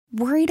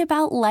Worried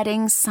about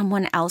letting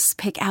someone else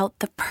pick out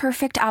the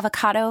perfect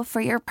avocado for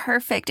your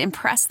perfect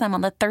impress them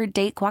on the third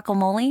date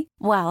guacamole?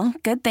 Well,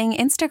 good thing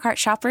Instacart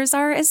shoppers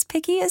are as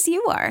picky as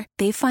you are.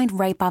 They find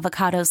ripe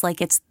avocados like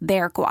it's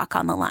their guac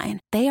on the line.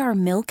 They are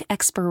milk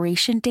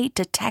expiration date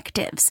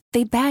detectives.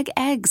 They bag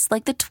eggs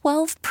like the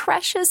 12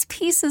 precious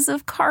pieces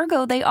of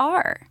cargo they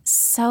are.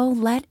 So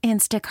let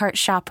Instacart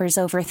shoppers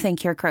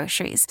overthink your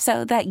groceries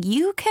so that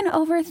you can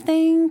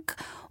overthink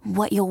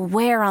what you'll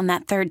wear on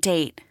that third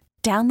date.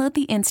 Download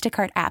the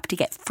Instacart app to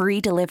get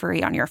free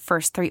delivery on your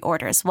first 3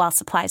 orders while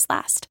supplies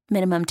last.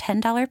 Minimum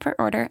 $10 per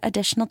order.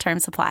 Additional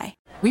terms apply.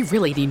 We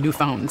really need new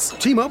phones.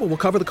 T-Mobile will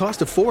cover the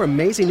cost of 4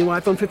 amazing new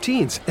iPhone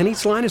 15s, and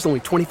each line is only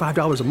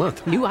 $25 a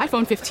month. New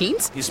iPhone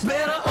 15s? It's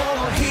better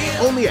over here.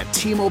 Only at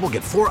T-Mobile,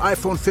 get 4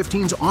 iPhone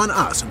 15s on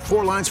us and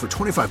 4 lines for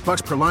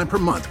 $25 per line per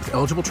month with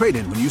eligible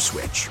trade-in when you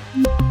switch.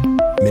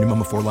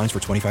 Minimum of 4 lines for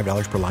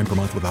 $25 per line per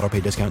month with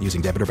autopay discount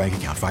using debit or bank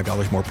account.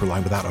 $5 more per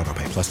line without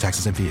autopay, plus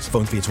taxes and fees.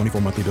 Phone fee at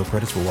 24 monthly bill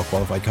credits for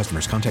well-qualified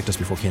customers. Contact us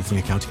before canceling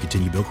account to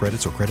continue bill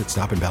credits or credit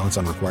stop and balance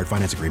on required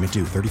finance agreement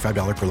due.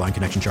 $35 per line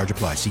connection charge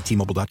applies. See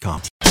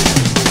T-Mobile.com.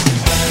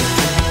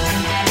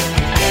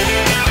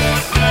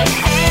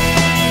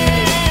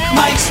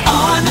 Mike's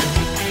on.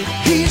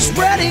 He's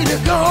ready to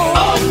go.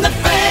 On the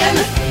Fan.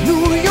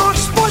 New York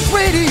Sports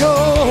Radio.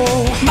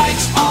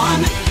 Mike's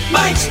on.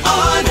 Mike's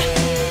on.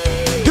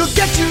 He'll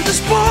get you the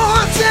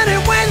sports any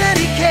way that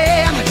he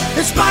can.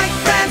 It's Mike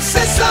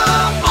Francesa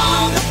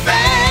on the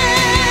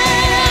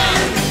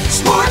Fan.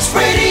 Sports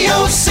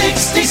Radio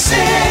 66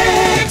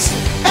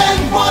 and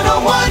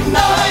 101.9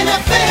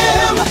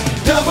 FM.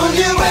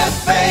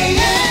 WFAN.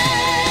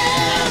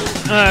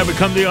 All right, we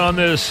come to you on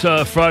this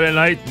Friday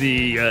night,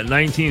 the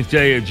 19th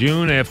day of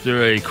June,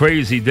 after a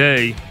crazy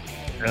day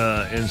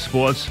in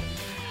sports.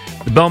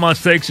 The Belmont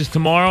Stakes is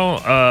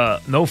tomorrow.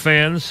 No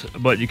fans,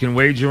 but you can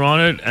wager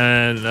on it.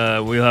 And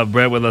we'll have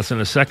Brad with us in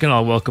a second.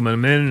 I'll welcome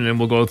him in, and then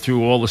we'll go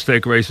through all the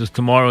stake races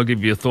tomorrow,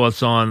 give you your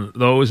thoughts on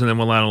those, and then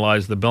we'll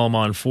analyze the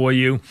Belmont for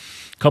you.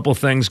 A couple of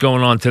things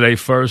going on today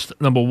first.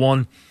 Number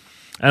one,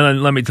 and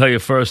then let me tell you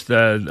first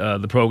that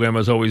the program,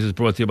 as always, is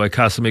brought to you by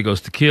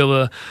Casamigos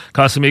Tequila.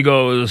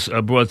 Casamigos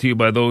brought to you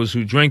by those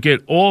who drink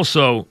it.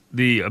 Also,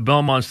 the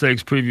Belmont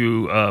Stakes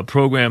preview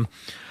program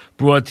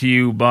brought to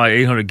you by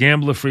 800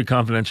 Gambler, free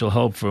confidential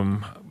help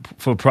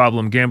for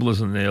problem gamblers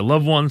and their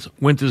loved ones.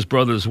 Winters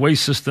Brothers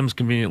Waste Systems,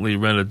 conveniently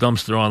rent a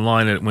dumpster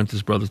online at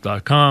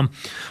wintersbrothers.com.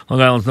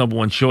 Long Island's number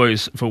one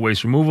choice for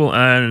waste removal,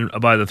 and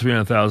by the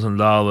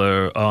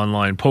 $300,000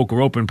 online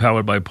poker open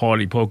powered by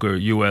Party Poker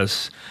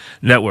US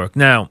Network.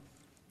 Now,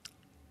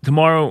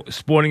 tomorrow,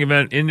 sporting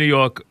event in New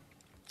York,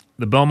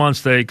 the Belmont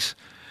Stakes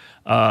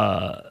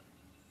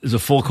is a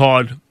full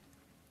card.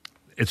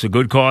 It's a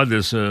good card.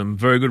 There's some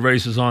very good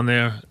races on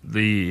there.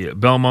 The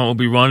Belmont will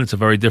be run. It's a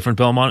very different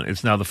Belmont.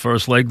 It's now the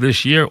first leg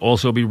this year.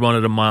 Also be run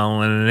at 1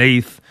 1/8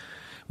 miles,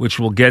 which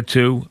we'll get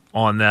to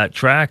on that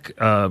track,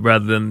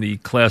 rather than the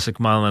classic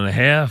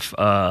 1.5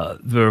 miles.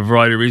 There are a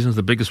variety of reasons,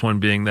 the biggest one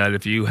being that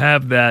if you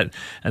have that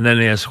and then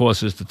they ask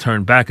horses to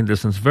turn back in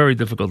distance, very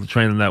difficult to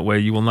train them that way.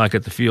 You will not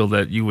get the field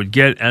that you would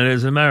get. And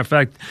as a matter of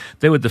fact,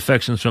 there were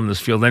defections from this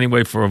field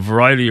anyway for a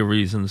variety of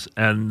reasons,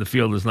 and the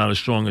field is not as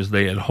strong as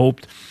they had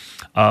hoped.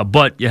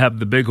 But you have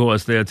the big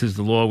horse there, 'Tis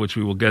the Law, which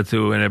we will get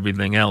to, and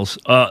everything else.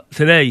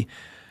 Today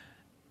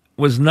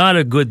was not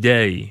a good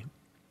day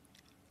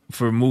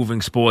for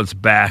moving sports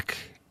back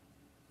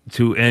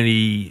to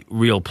any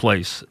real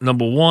place.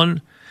 Number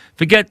one,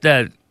 forget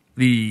that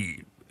the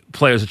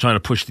players are trying to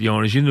push the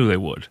owners. You knew they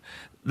would.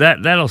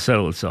 That'll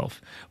settle itself.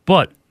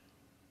 But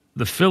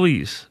the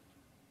Phillies,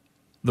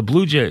 the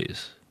Blue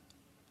Jays,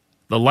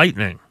 the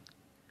Lightning,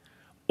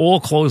 all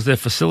closed their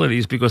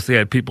facilities because they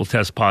had people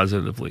test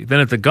positively. Then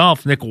at the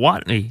golf, Nick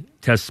Watney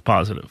tests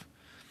positive.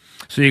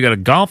 So you got a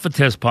golfer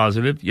test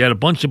positive. You had a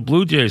bunch of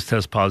Blue Jays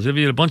test positive.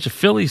 You had a bunch of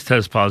Phillies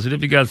test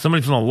positive. You got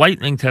somebody from the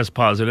Lightning test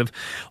positive,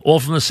 all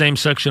from the same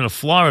section of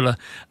Florida.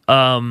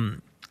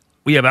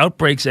 We have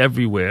outbreaks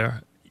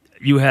everywhere.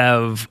 You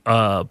have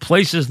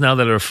places now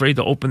that are afraid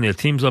to open their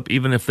teams up,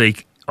 even if they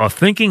are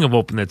thinking of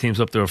opening their teams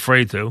up, they're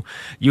afraid to.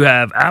 You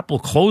have Apple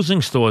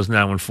closing stores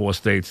now in 4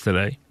 states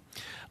today.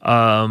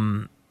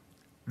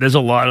 There's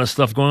a lot of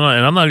stuff going on,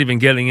 and I'm not even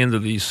getting into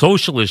the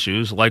social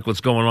issues like what's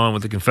going on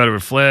with the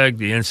Confederate flag,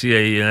 the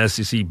NCAA and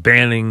SEC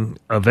banning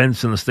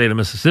events in the state of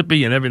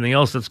Mississippi, and everything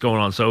else that's going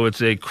on. So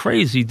it's a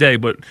crazy day,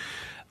 but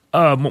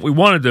what we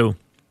want to do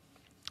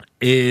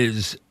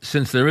is,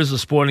 since there is a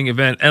sporting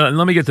event, and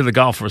let me get to the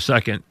golf for a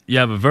second. You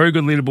have a very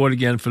good leaderboard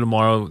again for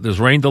tomorrow.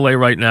 There's rain delay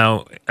right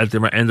now at the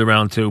end of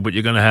round 2, but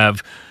you're going to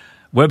have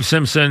Webb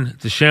Simpson,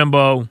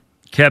 DeChambeau,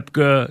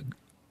 Koepka,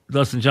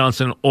 Dustin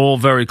Johnson, all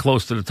very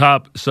close to the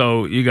top,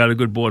 so you got a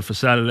good board for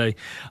Saturday.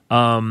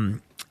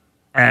 And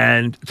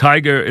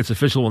Tiger, it's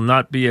official, will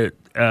not be at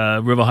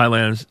River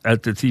Highlands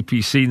at the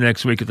TPC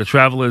next week at the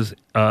Travelers.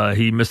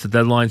 He missed the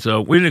deadline,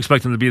 so we didn't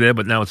expect him to be there,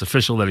 but now it's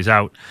official that he's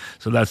out,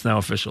 so that's now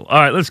official. All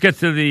right, let's get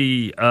to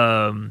the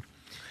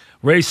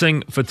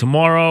racing for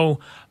tomorrow,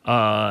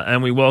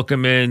 and we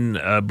welcome in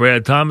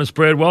Brad Thomas.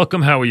 Brad,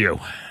 welcome. How are you?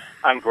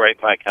 I'm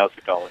great, Mike. How's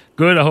it going?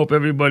 Good. I hope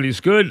everybody's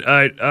good. All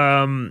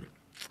right.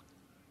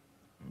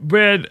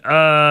 Brad,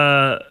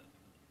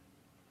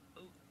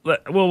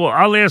 well,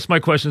 I'll ask my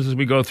questions as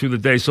we go through the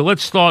day. So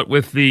let's start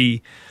with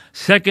the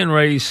second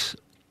race.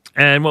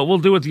 And what we'll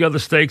do with the other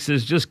stakes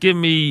is just give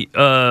me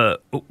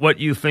what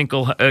you think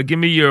give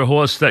me your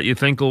horse that you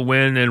think will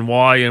win and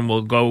why, and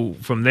we'll go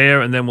from there,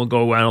 and then we'll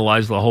go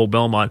analyze the whole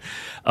Belmont.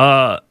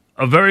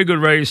 A very good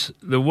race,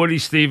 the Woody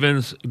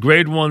Stevens,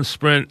 Grade 1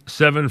 sprint,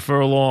 7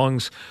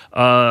 furlongs,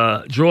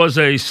 draws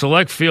a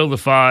select field of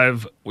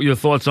 5. Your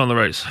thoughts on the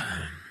race?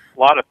 A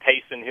lot of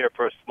pace in here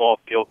for a small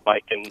field,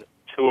 Mike, and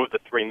 2 of the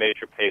 3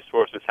 major pace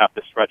horses have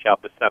to stretch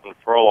out the 7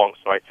 furlongs,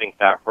 so I think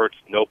that hurts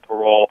No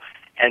Parole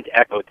and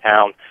Echo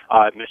Town.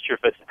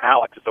 Mischievous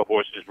Alex is a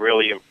horse who's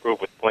really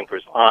improved with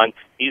blinkers on.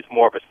 He's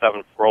more of a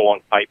 7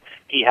 furlong type.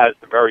 He has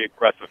the very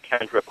aggressive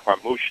Kendrick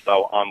Carmouche,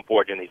 though, on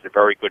board, and he's a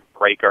very good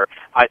breaker.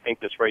 I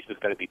think this race is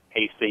going to be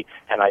pacey,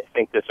 and I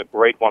think there's a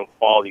Grade 1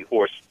 quality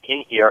horse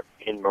in here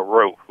in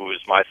Maru, who is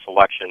my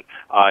selection.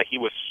 He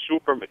was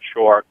super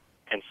mature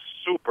and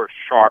super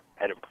sharp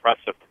and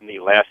impressive to me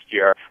last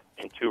year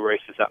in 2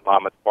 races at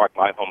Monmouth Park,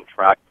 my home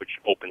track, which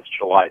opens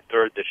July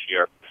 3rd this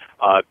year.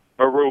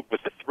 Maru was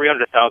a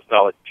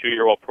 $300,000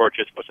 2-year-old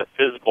purchase, was a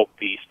physical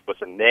beast,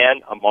 was a man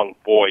among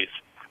boys,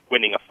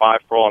 winning a 5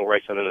 furlong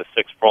race and then a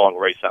 6 furlong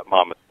race at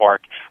Monmouth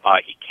Park.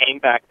 He came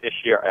back this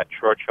year at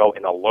Churchill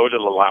in a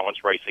loaded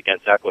allowance race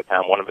against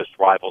Eccletown, one of his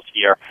rivals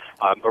here.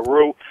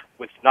 Maru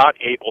was not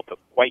able to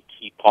quite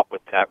keep up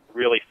with that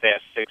really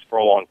fast 6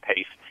 furlong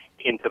pace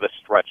into the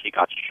stretch. He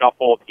got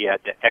shuffled. He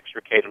had to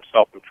extricate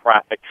himself from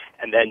traffic,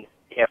 and then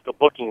after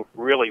looking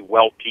really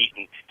well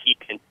beaten, he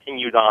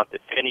continued on to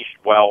finish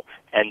well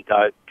and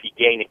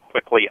began it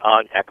quickly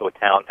on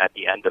Eccletown at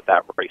the end of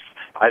that race.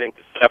 I think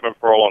the 7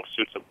 furlong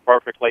suits him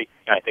perfectly,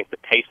 and I think the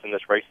pace in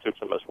this race suits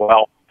him as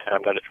well. And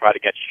I'm going to try to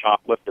get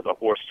Shoplifted, a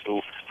horse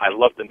who I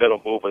loved the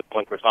middle move with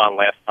blinkers on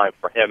last time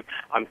for him.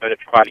 I'm going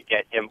to try to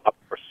get him up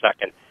for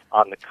second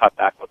on the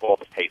cutback with all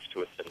the pace to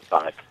his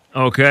inside.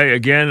 Okay,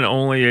 again,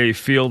 only a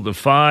field of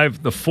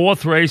 5. The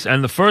fourth race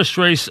and the first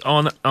race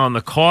on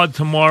the card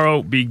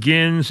tomorrow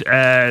begins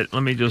at,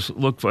 let me just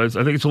look for it,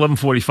 I think it's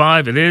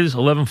 11:45. It is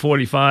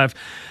 11:45.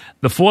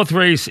 The fourth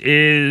race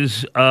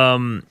is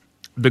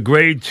the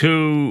Grade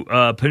 2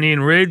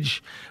 Pennine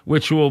Ridge,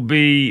 which will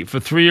be for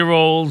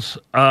 3-year-olds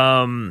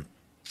on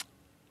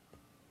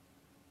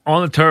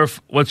the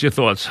turf. What's your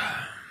thoughts?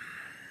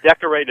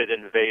 Decorated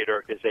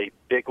Invader is a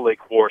big league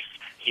horse.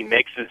 He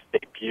makes his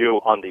debut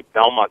on the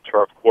Belmont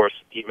turf course,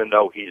 even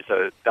though he's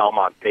a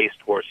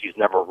Belmont-based horse. He's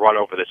never run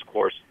over this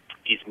course.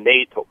 He's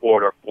made to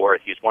order for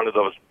it. He's one of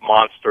those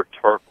monster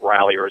turf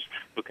ralliers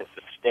who can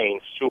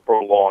sustain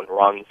super long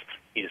runs.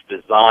 He's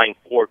designed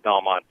for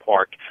Belmont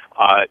Park.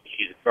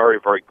 He's very,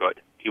 very good.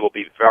 He will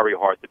be very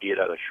hard to beat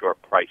at a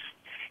short price.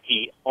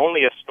 He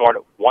only has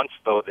started once,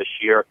 though, this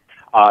year.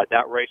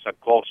 That race at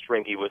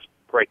Gulfstream, he was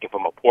breaking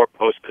from a poor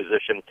post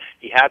position.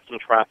 He had some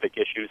traffic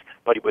issues,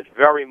 but he was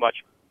very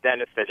much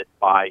benefited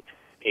by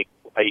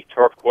a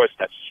turf course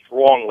that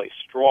strongly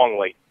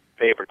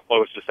favored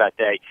closers that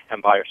day,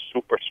 and by a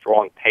super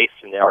strong pace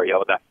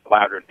scenario that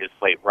flattered his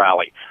late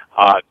rally.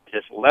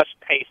 There's less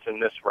pace in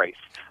this race.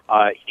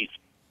 He's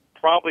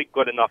probably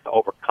good enough to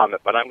overcome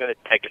it, but I'm going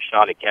to take a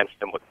shot against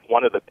him with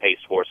one of the pace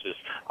horses,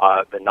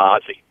 the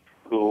Nazi,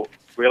 who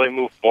really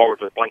moved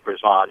forward with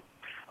blinkers on.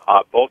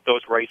 Both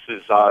those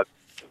races,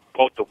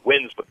 both the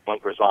wins with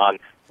blinkers on,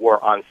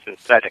 were on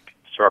synthetic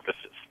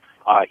surfaces.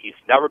 He's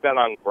never been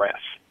on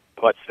grass,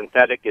 but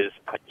synthetic is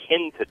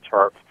akin to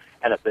turf,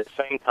 and at the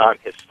same time,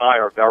 his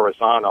sire,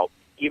 Verrazano,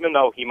 even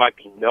though he might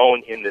be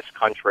known in this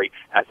country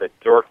as a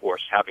dirt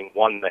horse, having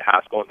won the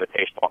Haskell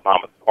Invitational at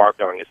Monmouth Park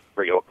during his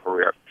 3-year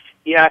career,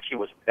 he actually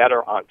was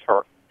better on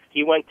turf.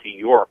 He went to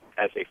Europe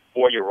as a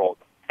 4-year-old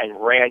and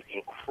ran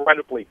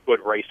incredibly good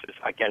races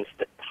against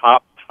the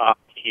top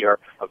tier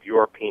of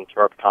European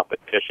turf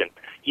competition.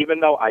 Even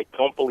though I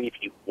don't believe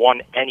he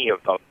won any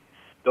of them,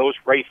 those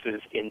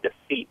races in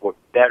defeat were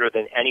better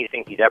than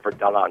anything he'd ever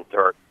done on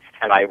dirt.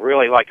 And I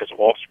really like his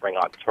offspring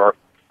on turf.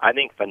 I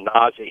think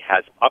Venazzi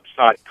has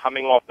upside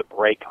coming off the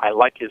break. I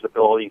like his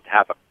ability to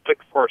have a quick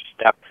first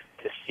step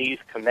to seize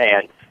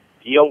command,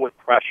 deal with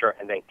pressure,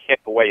 and then kick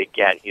away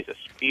again. He's a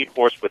speed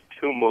horse with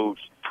 2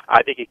 moves.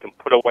 I think he can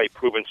put away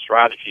proven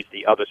strategies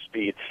the other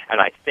speed, and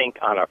I think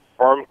on a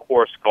firm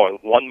course going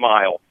 1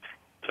 mile,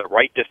 the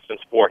right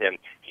distance for him,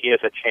 he has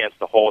a chance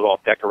to hold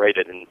off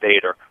Decorated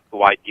Invader,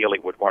 who ideally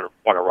would want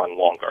to run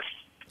longer.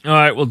 All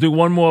right, we'll do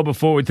one more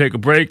before we take a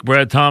break.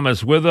 Brad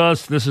Thomas with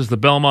us. This is the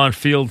Belmont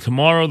Field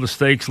tomorrow, the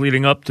stakes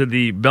leading up to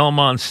the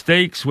Belmont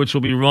Stakes, which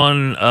will be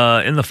run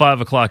in the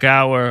 5 o'clock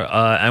hour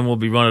and will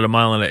be run at 1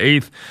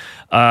 1/8,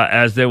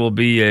 as there will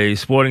be a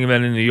sporting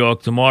event in New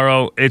York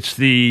tomorrow. It's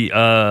the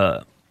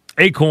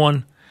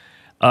Acorn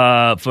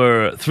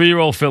for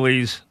 3-year-old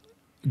fillies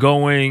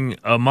going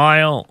 1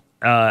 mile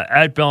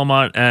at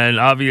Belmont, and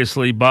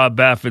obviously Bob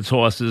Baffert's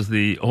horse is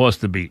the horse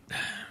to beat.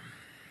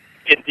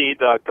 Indeed. indeed,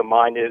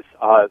 Gamine is.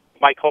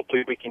 Mike,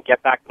 hopefully we can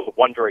get back to the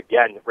Wonder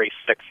again, race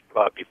 6,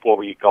 before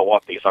we go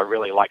off these. I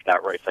really like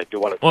that race. I do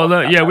want to.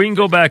 Well, yeah, we can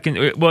go back and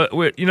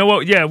you know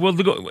what? Yeah, we'll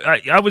go.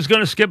 I was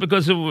going to skip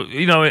because of,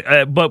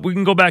 but we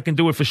can go back and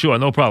do it for sure.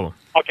 No problem.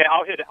 Okay,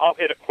 I'll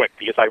hit it quick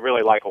because I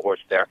really like a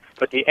horse there.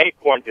 But the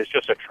Acorn is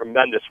just a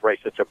tremendous race.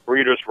 It's a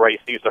breeder's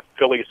race. These are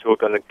fillies who are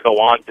going to go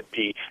on to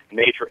be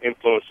major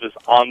influences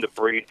on the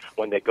breed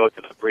when they go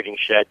to the breeding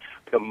shed.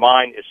 The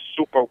Mine is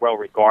super well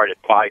regarded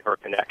by her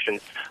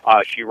connections.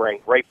 She ran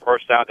great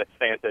first out at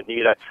Santa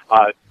Anita.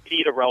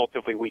 Beat a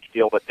relatively weak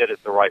deal, but did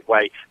it the right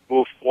way.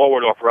 Moved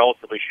forward off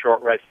relatively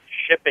short rest,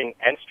 shipping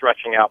and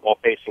stretching out while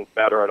facing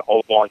better at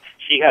Oaklawn.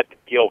 She had to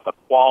deal with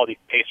a quality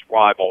pace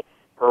rival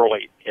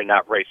early in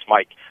that race,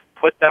 Mike.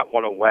 Put that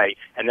one away,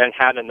 and then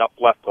had enough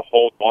left to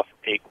hold off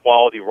a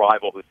quality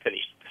rival who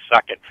finished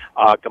second.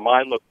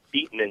 Gamine looked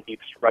beaten in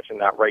deep stretch in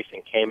that race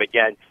and came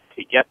again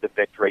to get the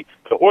victory.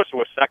 The horse who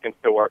was second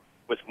to her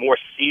was more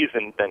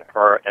seasoned than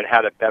her and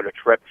had a better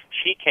trip.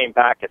 She came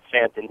back at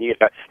Santa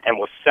Anita and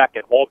was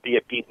second,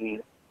 albeit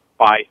beaten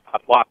by a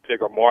lot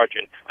bigger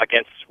margin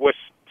against Swiss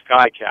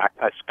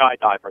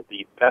Skydiver,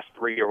 the best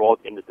 3-year-old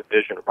in the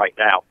division right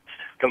now.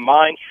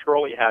 Gamine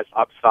surely has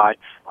upside.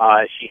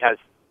 She has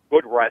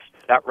good rest.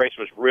 That race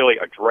was really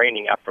a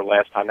draining effort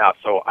last time out,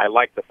 so I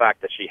like the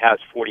fact that she has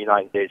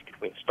 49 days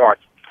between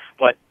starts.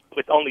 But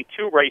with only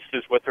 2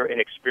 races with her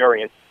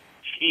inexperience,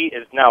 she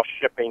is now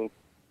shipping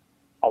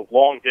a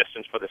long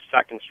distance for the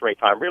second straight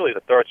time, really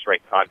the third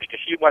straight time, because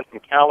she went from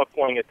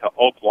California to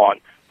Oaklawn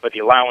for the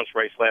allowance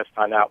race last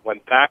time out,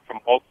 went back from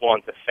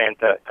Oaklawn to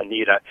Santa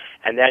Anita,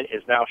 and then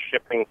is now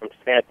shipping from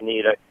Santa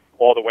Anita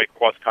all the way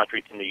cross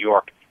country to New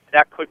York.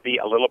 That could be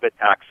a little bit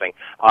taxing.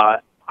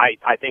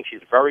 I think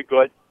she's very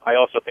good. I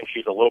also think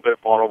she's a little bit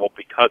vulnerable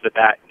because of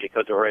that,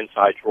 because of her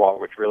inside draw,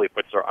 which really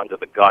puts her under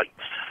the gun.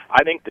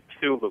 I think the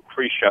 2,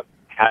 Lucretia,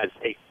 has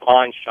a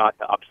fine shot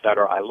to upset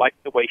her. I like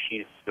the way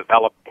she's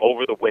developed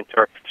over the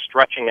winter,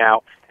 stretching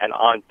out and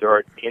on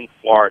dirt in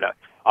Florida.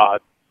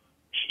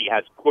 She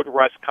has good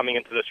rest coming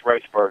into this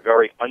race for a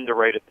very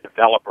underrated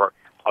developer.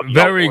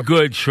 Very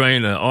good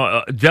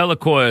trainer.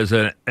 Delacour is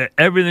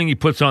everything he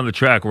puts on the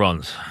track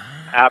runs.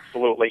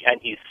 Absolutely, and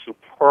he's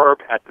superb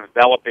at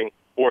developing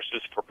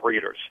horses for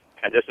breeders,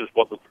 and this is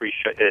what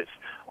Lucretia is.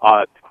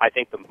 I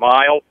think the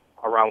mile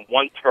around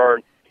 1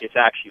 turn is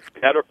actually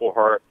better for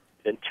her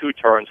than 2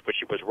 turns, which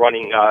she was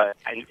running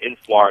in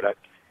Florida.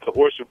 The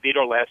horse who beat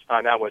her last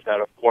time out was that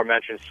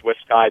aforementioned Swiss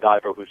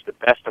Skydiver, who's the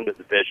best in the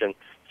division.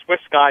 Swiss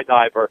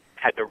Skydiver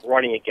had been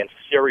running against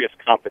serious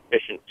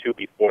competition, too,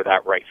 before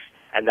that race.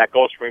 And that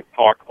Gulfstream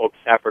Park Oaks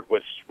effort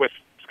was Swiss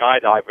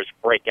Skydiver's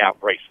breakout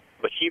race.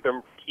 But she'd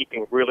been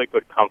keeping really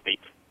good company.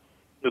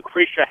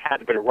 Lucretia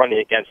had been running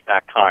against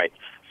that kind.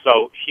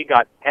 So she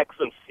got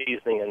excellent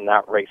seasoning in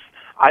that race.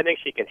 I think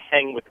she can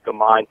hang with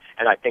Gamine,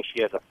 and I think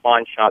she has a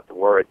fine shot to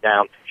wear it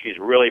down. She's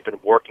really been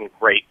working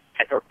great,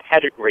 and her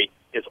pedigree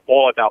is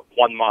all about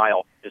 1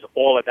 mile, is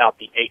all about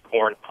the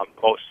Acorn on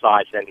both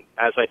sides. And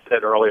as I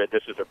said earlier,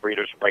 this is a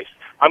breeder's race.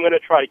 I'm going to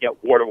try to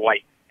get Water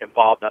White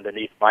involved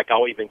underneath, Mike.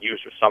 I'll even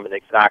use her some of the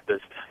exactas.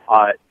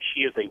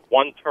 She is a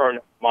 1-turn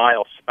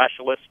mile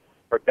specialist.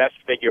 Her best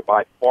figure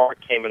by far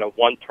came in a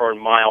 1-turn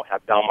mile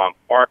at Belmont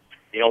Park,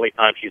 the only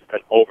time she's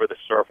been over the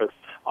surface.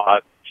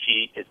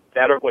 She is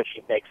better when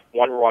she makes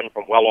 1 run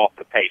from well off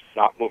the pace,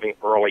 not moving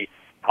early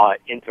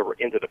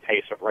into the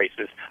pace of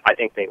races. I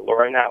think they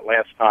learned that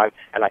last time,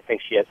 and I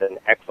think she has an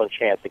excellent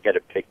chance to get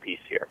a big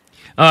piece here.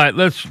 All right,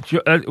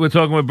 we're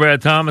talking with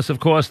Brad Thomas, of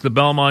course, the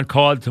Belmont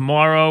card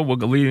tomorrow. We're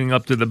leading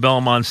up to the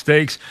Belmont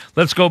Stakes.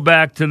 Let's go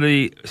back to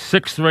the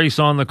 6th race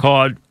on the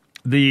card.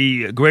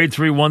 The Grade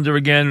 3 Wonder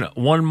again,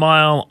 1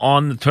 mile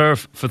on the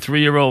turf for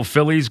 3-year-old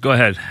fillies. Go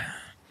ahead.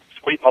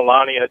 Sweet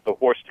Melania, the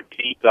horse to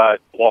beat,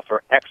 off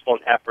her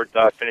excellent effort,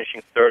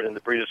 finishing 3rd in the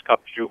Breeders'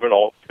 Cup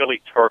Juvenile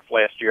filly turf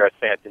last year at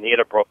Santa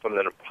Anita, broke from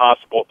an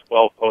impossible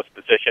 12-post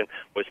position,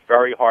 was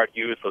very hard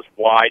used, was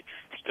wide,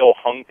 still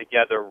hung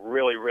together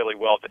really, really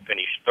well to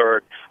finish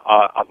 3rd.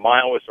 A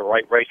mile was the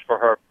right race for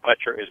her.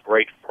 Fletcher is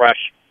great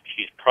fresh.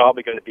 She's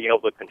probably going to be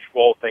able to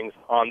control things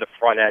on the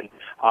front end.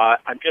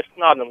 I'm just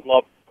not in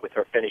love with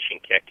her finishing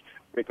kick,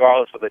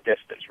 regardless of the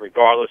distance,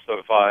 regardless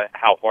of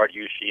how hard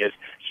used she is.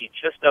 She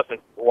just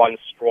doesn't run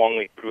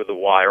strongly through the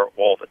wire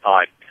all the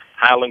time.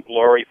 Highland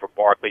Glory for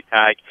Barclay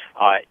Tag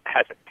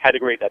has a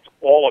pedigree that's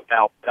all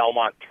about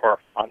Belmont turf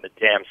on the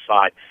dam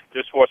side.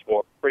 This horse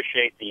will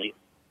appreciate the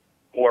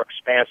more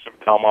expansive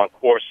Belmont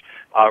course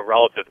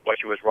relative to what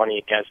she was running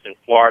against in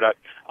Florida.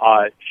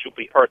 She'll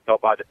be hurt, though,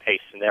 by the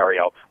pace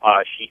scenario.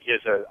 She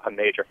is a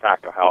major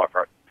factor,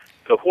 however.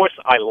 The horse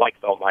I like,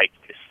 though, Mike,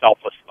 is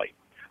Selflessly.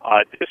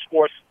 This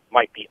horse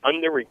might be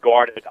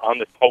underregarded on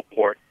the toe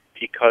court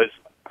because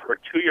her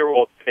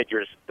 2-year-old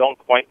figures don't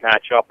quite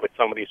match up with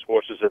some of these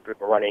horses that have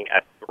been running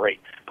at 3.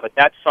 But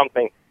that's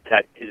something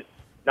that is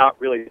not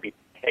really to be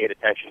paid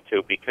attention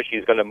to because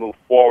she's going to move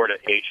forward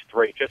at age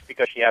 3. Just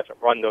because she hasn't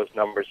run those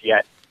numbers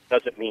yet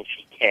doesn't mean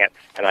she can't.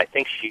 And I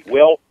think she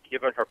will,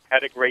 given her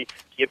pedigree,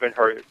 given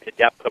her the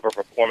depth of her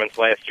performance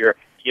last year.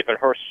 given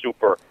her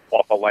super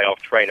off a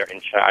layoff trainer in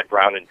Chad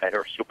Brown and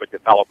her super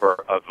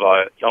developer of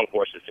young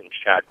horses in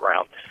Chad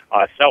Brown.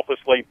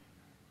 Selflessly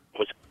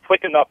was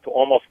quick enough to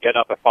almost get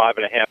up at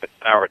 5.5 at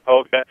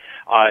Saratoga.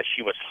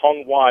 She was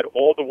hung wide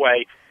all the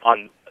way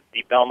on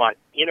the Belmont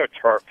inner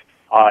turf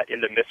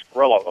in the Miss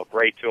Grillo, a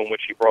grade 2 in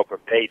which she broke her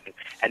maiden.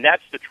 And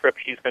that's the trip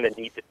she's going to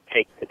need to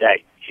take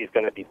today. She's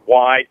going to be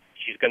wide.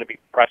 She's going to be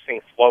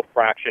pressing slow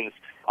fractions.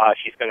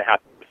 She's going to have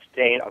to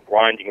sustain a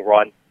grinding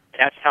run.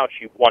 That's how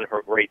she won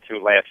her grade 2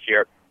 last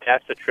year.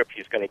 That's the trip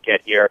she's going to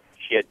get here.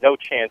 She had no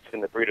chance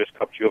in the Breeders'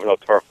 Cup Juvenile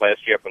Turf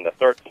last year from the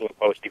 13th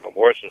post, even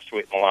worse than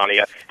Sweet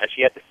Melania, and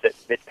she had to sit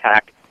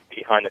mid-pack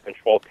behind the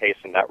controlled pace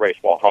in that race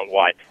while hung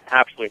wide.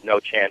 Absolutely no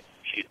chance.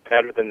 She's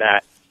better than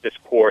that. This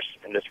course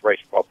and this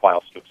race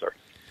profile suits her.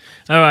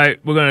 All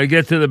right, we're going to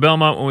get to the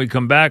Belmont when we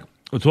come back.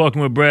 We're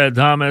talking with Brad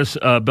Thomas.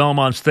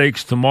 Belmont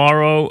Stakes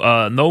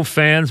tomorrow. No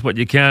fans, but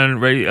you can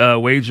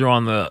wager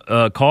on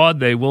the card.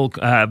 They will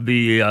have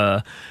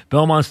the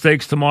Belmont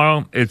Stakes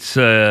tomorrow. It's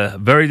a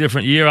very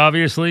different year,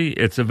 obviously.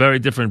 It's a very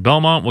different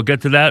Belmont. We'll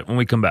get to that when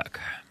we come back.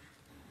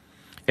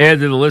 Add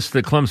to the list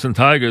the Clemson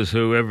Tigers,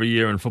 who every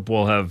year in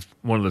football have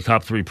one of the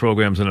top 3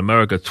 programs in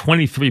America.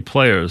 23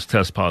 players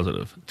test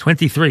positive.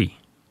 23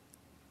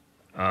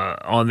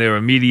 on their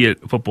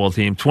immediate football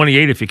team.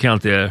 28 if you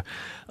count their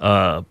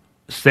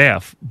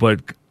staff, but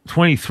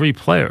 23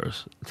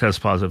 players test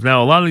positive.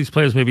 Now, a lot of these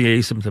players may be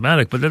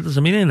asymptomatic, but that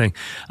doesn't mean anything.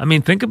 I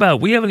mean, think about,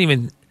 we haven't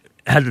even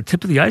had the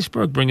tip of the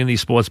iceberg bringing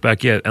these sports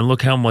back yet, and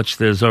look how much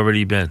there's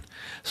already been.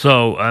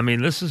 So, I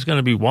mean, this is going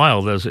to be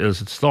wild as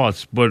it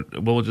starts,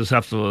 but we'll just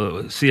have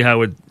to see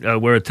how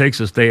where it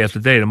takes us day after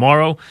day.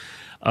 Tomorrow,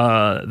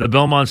 the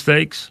Belmont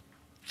Stakes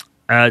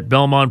at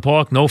Belmont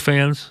Park, no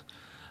fans.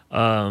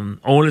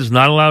 Owners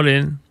not allowed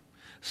in.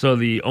 So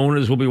the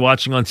owners will be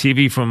watching on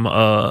TV from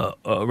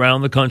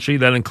around the country.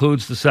 That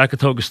includes the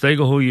Saratoga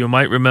Stable, who you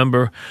might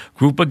remember,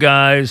 group of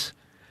guys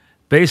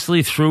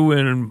basically threw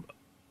in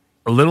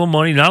a little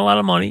money, not a lot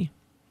of money,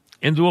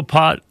 into a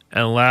pot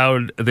and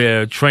allowed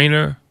their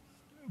trainer,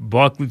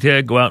 Barkley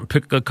Ted, go out and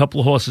pick a couple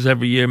of horses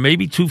every year,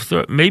 maybe two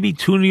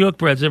New York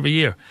breds every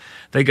year.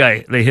 They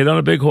hit on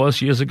a big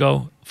horse years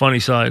ago, funny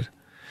side.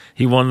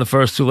 He won the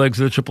first 2 legs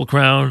of the Triple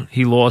Crown.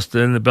 He lost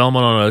in the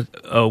Belmont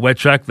on a wet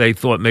track. They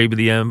thought maybe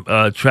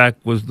the track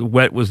was the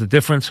wet was the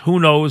difference. Who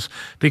knows?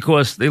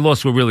 Because they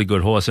lost to a really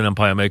good horse, an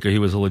Empire Maker. He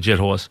was a legit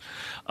horse.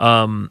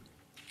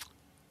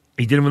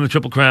 He didn't win the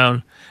Triple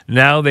Crown.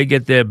 Now they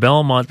get their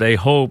Belmont, they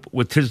hope,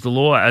 with Tiz the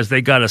Law, as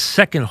they got a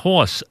second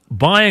horse,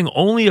 buying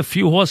only a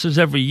few horses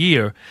every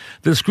year.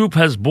 This group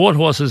has bought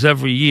horses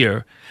every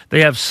year.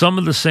 They have some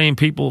of the same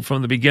people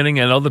from the beginning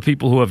and other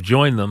people who have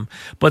joined them,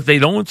 but they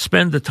don't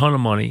spend a ton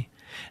of money.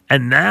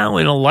 And now,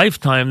 in a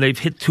lifetime, they've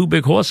hit 2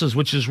 big horses,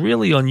 which is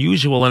really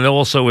unusual, and it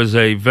also is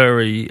a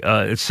very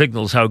it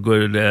signals how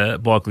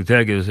good Barkley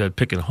Tagg is at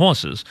picking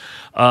horses.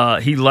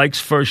 He likes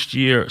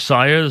first-year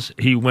sires.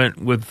 He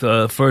went with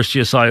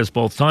first-year sires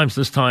both times.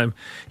 This time,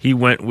 he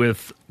went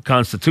with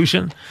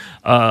Constitution,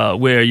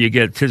 where you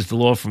get Tiz the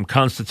Law from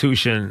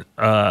Constitution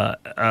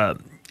and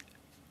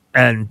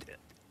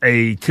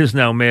a Tiz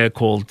Now mare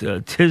called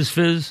Tiz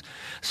Fizz.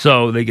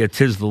 So they get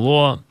Tiz the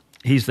Law.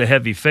 He's the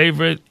heavy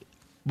favorite.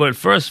 But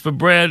first, for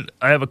Brad,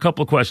 I have a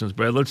couple of questions,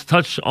 Brad. Let's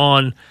touch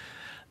on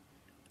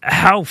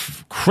how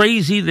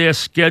crazy their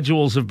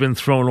schedules have been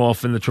thrown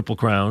off in the Triple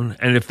Crown,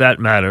 and if that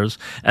matters.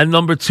 And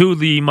number 2,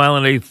 the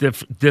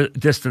 1.8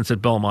 distance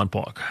at Belmont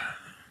Park.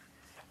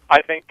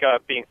 I think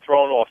being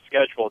thrown off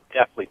schedule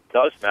definitely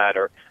does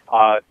matter.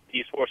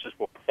 These horses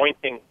were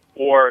pointing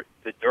for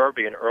the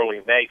Derby in early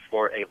May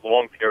for a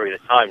long period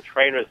of time.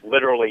 Trainers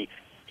literally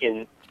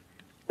in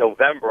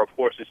November of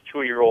horses'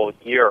 2-year-old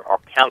year are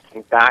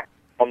counting back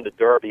from the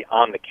Derby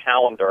on the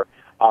calendar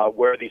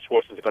where these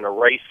horses are going to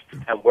race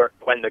and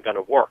when they're going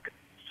to work.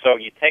 So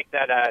you take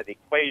that out of the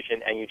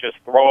equation and you just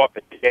throw up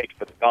a date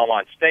for the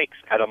Belmont Stakes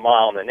at 1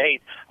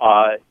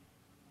 1/8,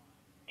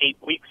 8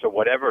 weeks or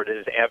whatever it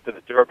is after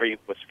the Derby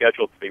was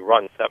scheduled to be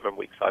run, 7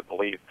 weeks, I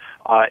believe.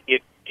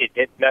 It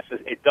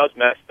does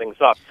mess things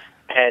up.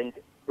 And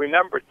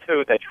remember,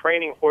 too, that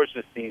training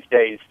horses these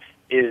days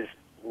is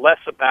less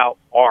about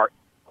art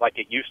like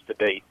it used to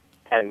be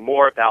and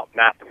more about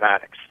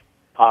mathematics.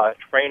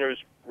 Trainers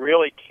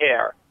really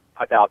care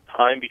about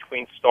time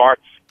between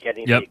starts,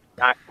 getting the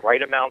exact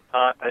right amount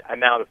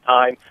of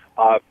time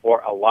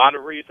for a lot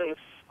of reasons.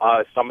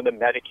 Some of them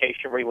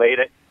medication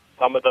related,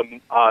 some of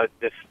them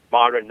this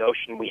modern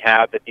notion we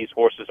have that these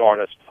horses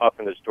aren't as tough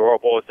and as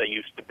durable as they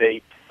used to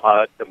be.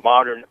 The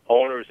modern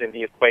owners in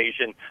the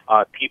equation,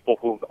 people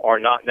who are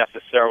not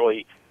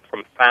necessarily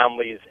from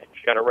families and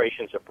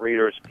generations of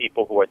breeders,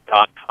 people who are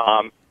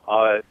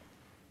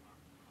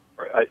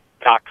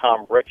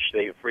 .com rich.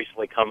 They've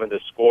recently come into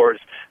scores.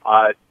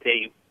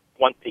 They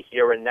want the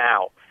here and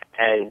now,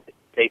 and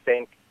they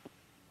think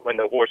when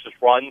the horses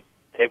run,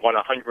 they want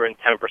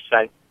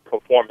 110%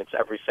 performance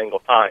every single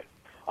time.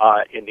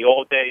 In the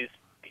old days,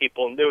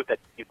 people knew that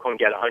you couldn't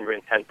get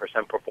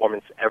 110%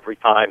 performance every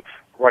time.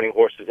 running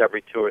horses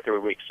every 2 or 3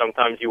 weeks.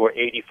 Sometimes you were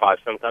 85,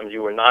 sometimes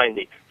you were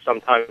 90,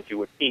 sometimes you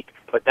would peak,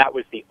 but that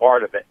was the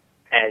art of it.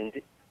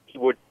 And you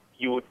would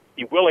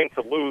be willing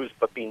to lose,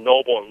 but be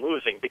noble in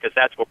losing, because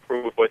that's what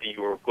proved whether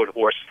you were a good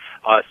horse,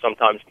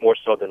 sometimes more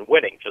so than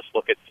winning. Just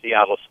look at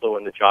Seattle Slew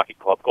in the Jockey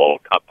Club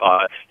Gold Cup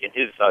in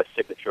his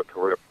signature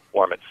career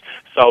performance.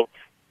 So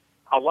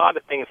a lot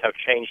of things have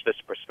changed this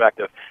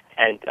perspective,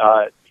 and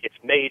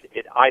it's made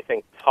it, I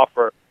think,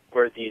 tougher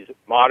for these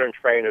modern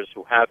trainers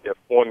who have their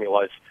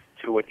formulas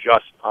to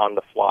adjust on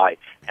the fly.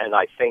 And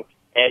I think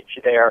edge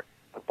there,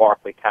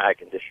 Barclay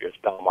Tagg in this year's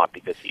Belmont,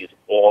 because he's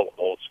all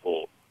old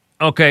school.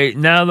 Okay,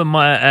 now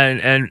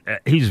and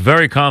he's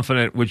very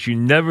confident, which you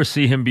never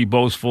see him be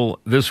boastful.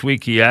 This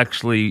week he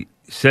actually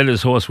said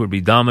his horse would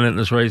be dominant in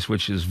this race,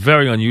 which is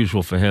very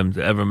unusual for him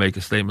to ever make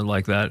a statement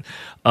like that.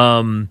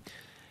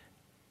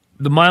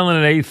 The mile and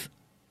an eighth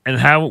and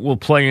how it will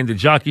play into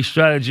jockey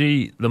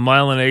strategy, the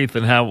mile and an eighth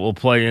and how it will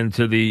play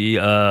into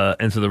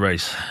the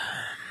race.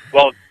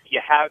 Well,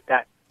 you have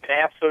that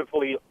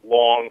massively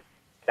long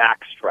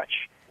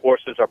backstretch.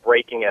 Horses are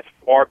breaking as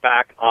far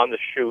back on the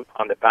chute,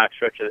 on the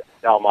backstretch of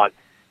Belmont,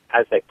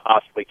 as they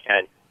possibly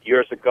can.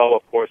 Years ago,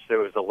 of course, there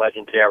was a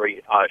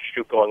legendary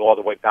chute going all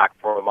the way back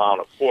for a mile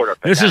and a quarter.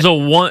 This is a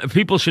one.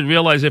 People should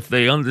realize, if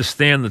they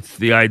understand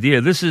the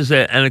idea, this is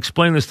and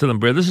explain this to them,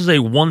 Brad. This is a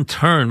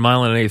one-turn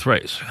mile and an eighth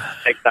race.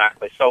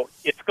 Exactly. So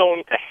it's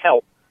going to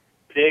help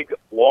big,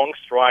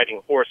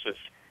 long-striding horses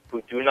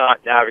who do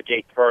not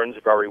navigate turns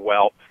very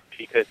well,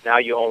 because now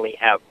you only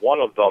have one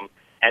of them,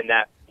 and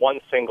that one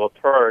single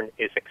turn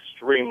is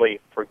extremely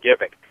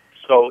forgiving.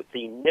 So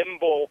the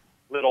nimble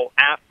little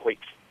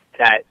athletes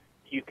that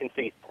you can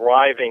see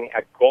thriving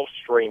at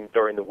Gulfstream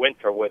during the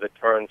winter, where the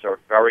turns are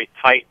very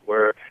tight,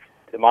 where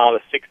the mile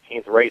and the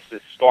 16th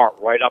races start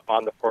right up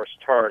on the first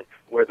turn,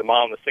 where the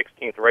mile and the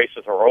 16th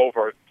races are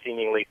over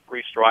seemingly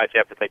 3 strides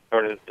after they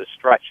turn into the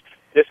stretch.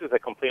 This is a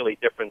completely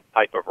different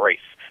type of race.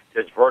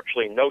 There's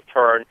virtually no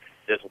turn.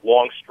 There's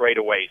long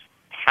straightaways.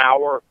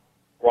 Power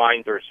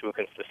grinders who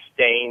can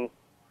sustain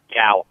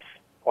gallops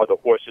are the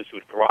horses who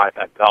thrive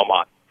at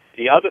Belmont.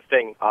 The other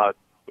thing,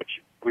 which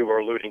we were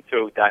alluding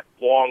to, that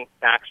long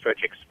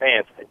backstretch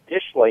expanse,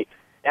 additionally,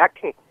 that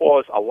can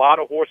cause a lot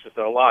of horses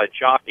and a lot of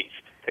jockeys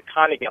to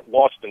kind of get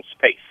lost in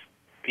space.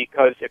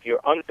 Because if you're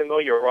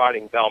unfamiliar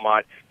riding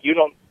Belmont, you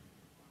don't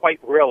quite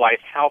realize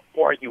how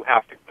far you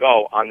have to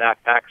go on that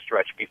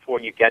backstretch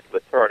before you get to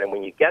the turn. And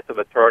when you get to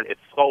the turn,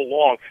 it's so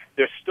long,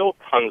 there's still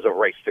tons of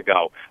race to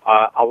go.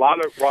 A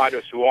lot of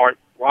riders who aren't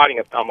riding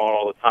at Belmont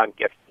all the time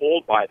get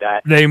fooled by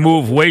that. They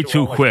move way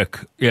too quick.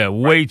 Yeah,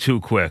 way too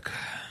quick.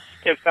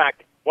 In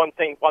fact,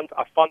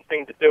 a fun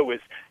thing to do is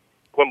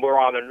when we're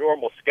on a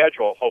normal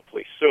schedule,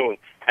 hopefully soon,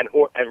 and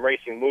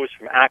racing moves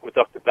from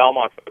Aqueduct to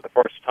Belmont for the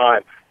first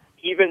time,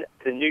 even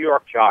the New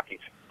York jockeys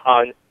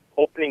on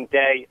opening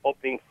day,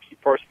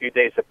 first few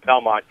days at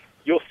Belmont,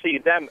 you'll see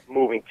them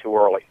moving too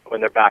early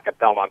when they're back at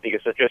Belmont because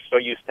they're just so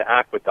used to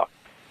Aqueduct.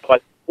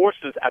 But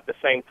horses at the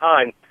same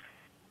time,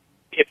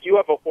 if you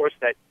have a horse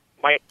that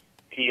might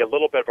be a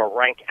little bit of a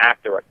rank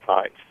actor at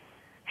times,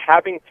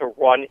 having to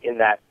run in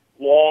that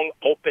long,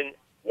 open,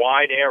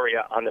 wide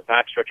area on the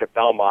backstretch of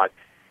Belmont,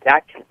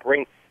 that can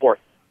bring forth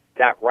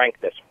that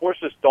rankness.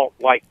 Horses don't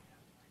like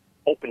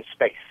open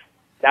space.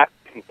 That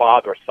can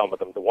bother some of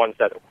them, the ones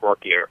that are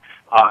quirkier.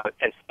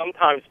 And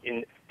sometimes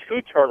in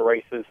two-turn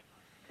races,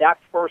 that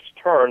first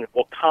turn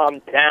will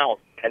calm down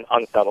an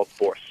unsettled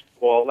horse,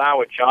 will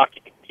allow a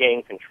jockey to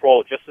gain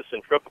control. Just the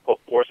centrifugal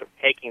force of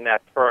taking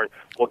that turn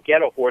will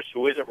get a horse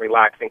who isn't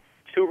relaxing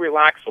to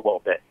relax a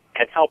little bit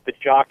and help the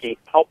jockey,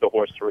 help the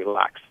horse to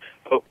relax.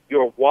 So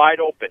you're wide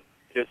open.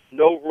 There's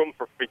no room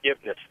for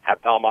forgiveness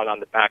at Belmont on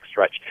the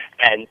backstretch.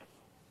 And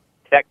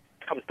that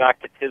comes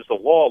back to Tiz the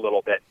Law a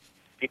little bit,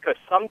 because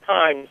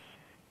sometimes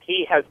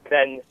he has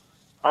been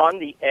on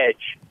the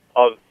edge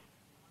of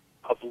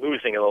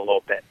losing it a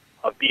little bit,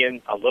 of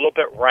being a little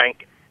bit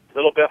rank, a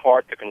little bit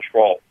hard to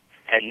control.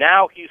 And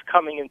now he's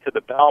coming into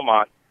the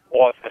Belmont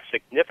off a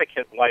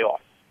significant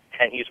layoff,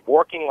 and he's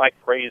working like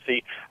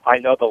crazy. I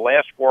know the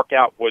last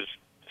workout was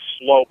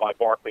slow by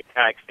Barclay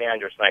Tagg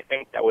standards, and I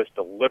think that was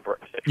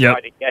deliberate to try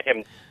to get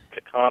him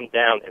to calm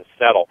down and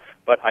settle.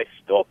 But I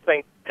still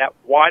think that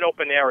wide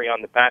open area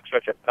on the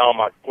backstretch at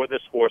Belmont for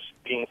this horse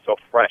being so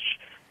fresh,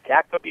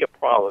 that could be a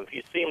problem. If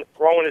you see him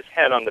throwing his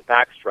head on the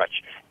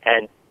backstretch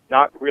and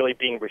not really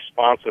being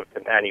responsive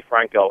to Manny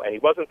Franco, and he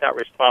wasn't that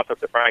responsive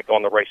to Franco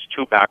on the race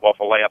 2 back off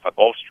a layoff at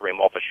Gulfstream,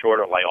 off a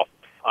shorter layoff,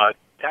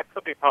 that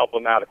could be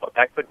problematical.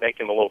 That could make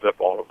him a little bit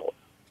vulnerable.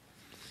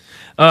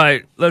 All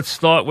right, let's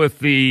start with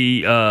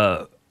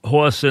the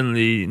horse in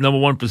the number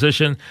 1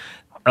 position.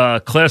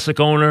 Classic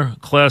owner,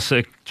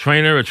 classic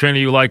trainer, a trainer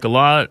you like a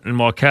lot, and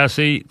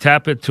Marcassi,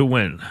 Tap It to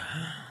Win.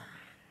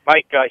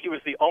 Mike, he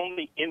was the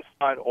only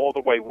inside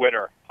all-the-way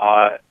winner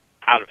out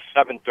of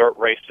 7 dirt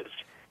races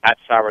at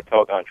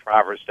Saratoga on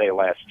Travers Day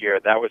last year.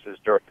 That was his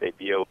dirt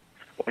debut.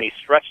 When he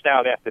stretched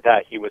out after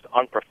that, he was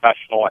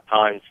unprofessional at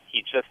times.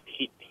 He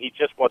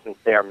just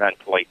wasn't there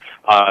mentally.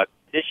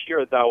 This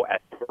year, though,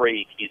 at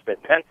 3, he's been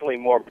mentally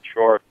more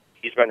mature.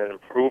 He's been an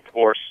improved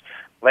horse.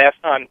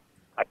 Last time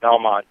at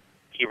Belmont,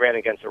 he ran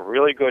against a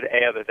really good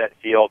heir of that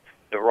field.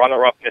 The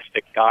runner-up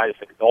Mystic Guys,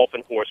 the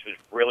Dolphin horse, was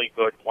really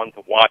good, one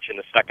to watch in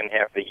the second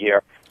half of the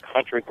year.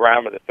 Country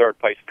Grammar, the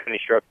third-place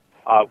finisher,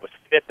 was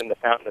fifth in the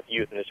Fountain of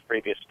Youth in his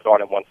previous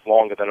start and once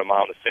longer than a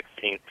mile to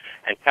 16.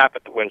 And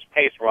Tapit the Wind's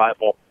pace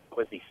rival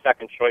was the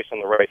second choice in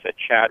the race at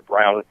Chad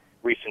Brown,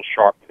 recent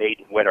sharp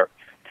maiden winner.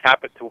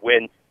 Tapit to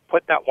Win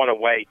put that one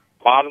away,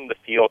 bottom of the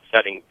field,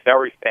 setting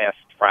very fast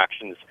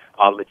fractions,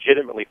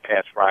 legitimately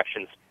fast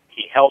fractions.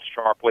 He held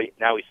sharply.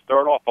 Now he's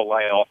third off a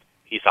layoff.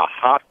 He's a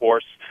hot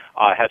horse,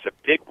 has a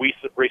big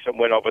recent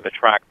win over the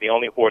track, the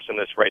only horse in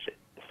this race to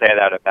say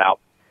that about.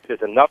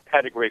 There's enough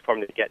pedigree for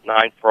him to get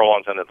 9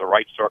 furlongs under the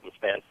right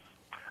circumstance.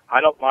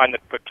 I don't mind the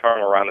quick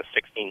turnaround of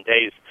 16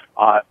 days.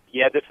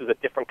 This is a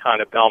different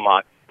kind of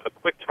Belmont. But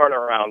quick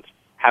turnarounds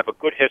have a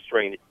good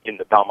history in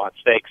the Belmont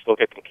Stakes. Look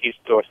at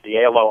Conquistador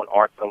Cielo and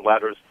Arts and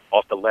Letters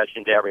off the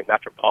legendary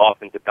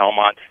Metropolitan to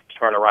Belmont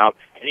turnaround.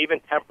 And even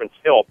Temperance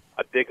Hill,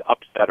 a big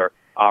upsetter,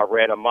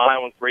 ran a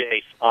mile and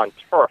 3/8 on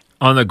turf.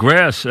 On the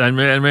grass, and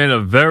ran a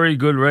very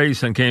good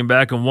race and came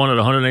back and won at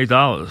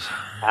 $108.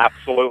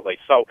 Absolutely.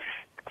 So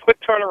quick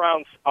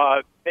turnarounds,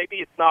 maybe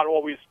it's not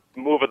always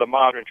the move of the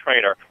modern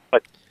trainer,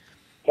 but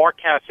Mark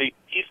Cassie,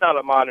 he's not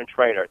a modern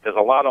trainer. There's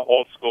a lot of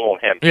old school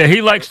in him. Yeah,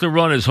 he likes to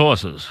run his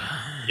horses.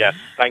 Yes,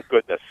 thank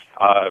goodness.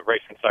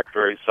 Racing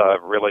secretaries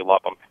really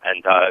love him,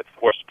 and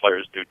horse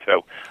players do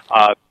too.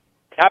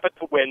 Tapit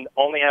to Win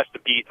only has to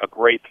beat a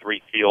grade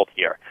 3 field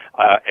here,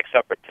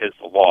 except for Tis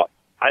the Law.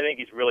 I think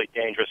he's really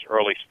dangerous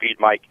early speed,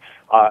 Mike.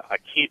 A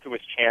key to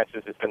his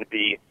chances is going to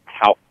be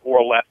how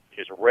 4 Left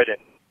is ridden,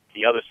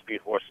 the other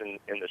speed horse in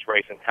this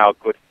race, and how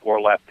good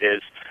 4 Left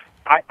is.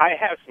 I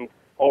have some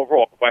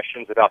overall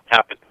questions about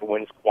Tapit to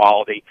Win's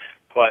quality,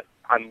 but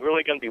I'm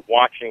really going to be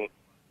watching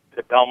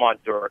the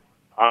Belmont Dirt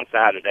on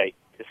Saturday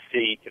to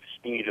see if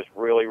speed is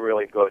really,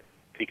 really good,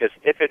 because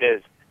if it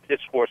is, this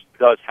horse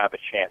does have a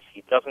chance.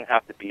 He doesn't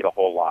have to beat a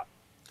whole lot.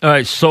 All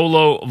right,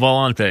 Solo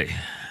Volante.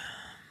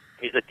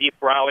 He's a deep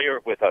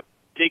rallier with a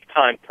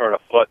big-time turn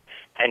of foot,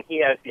 and he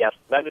has the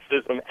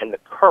athleticism and the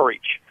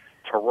courage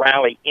to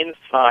rally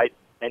inside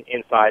and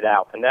inside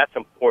out, and that's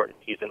important.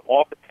 He's an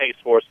off-the-pace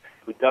horse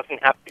who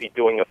doesn't have to be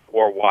doing a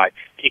 4 wide.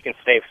 He can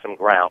save some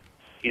ground.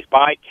 He's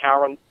by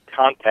Karen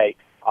Conte,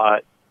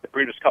 the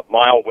Breeders' Cup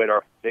Mile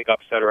winner, big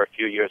upsetter a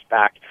few years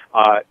back,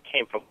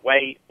 came from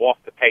way off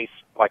the pace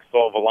like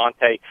Sol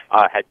Volante,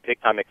 had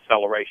big-time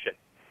acceleration.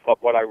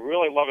 But what I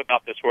really love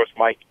about this horse,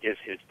 Mike, is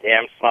his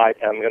dam side,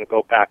 and I'm going to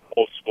go back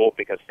old school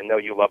because I know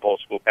you love old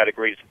school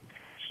pedigrees.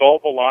 Sol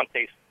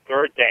Volante's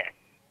third dam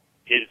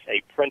is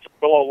a Prince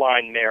Willow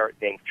Line mare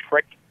named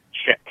Trick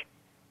Chick.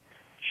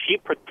 She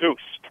produced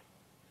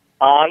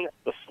On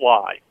the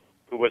Sly,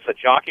 who was a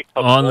jockey.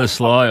 On the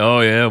Sly,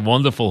 oh yeah,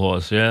 wonderful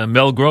horse, yeah.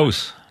 Mel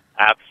Gross.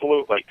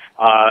 Absolutely.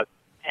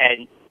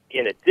 And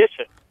in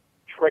addition,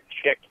 Trick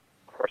Chick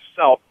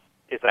herself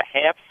is a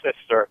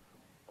half-sister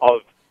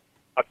of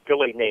a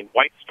filly named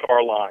White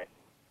Star Line,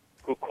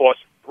 who cost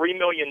 $3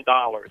 million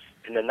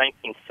in the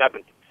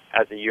 1970s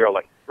as a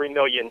yearling. $3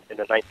 million in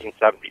the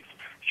 1970s.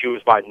 She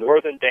was by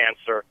Northern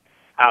Dancer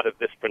out of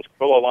this Prince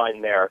Willow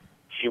Line mare.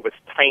 She was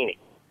tiny,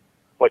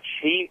 but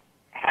she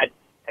had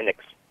an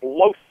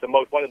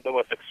one of the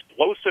most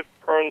explosive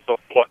turns of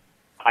foot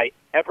I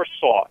ever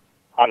saw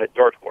on a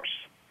dirt horse.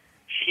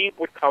 She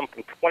would come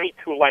from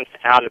 22 lengths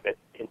out of it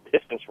in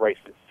distance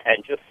races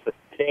and just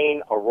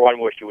sustain a run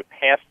where she would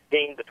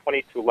gain the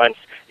 22 lengths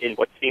in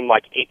what seemed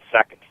like 8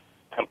 seconds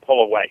and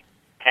pull away.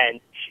 And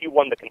she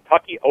won the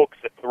Kentucky Oaks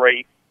at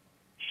 3.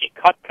 She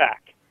cut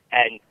back,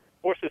 and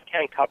horses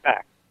can cut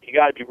back. You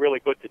got to be really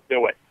good to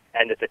do it,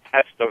 and it's a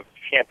test of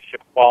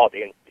championship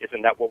quality, and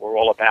isn't that what we're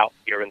all about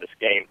here in this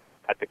game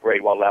at the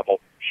Grade 1 level?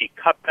 She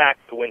cut back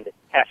to win the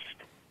test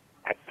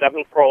at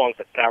 7 furlongs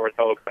at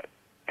Saratoga,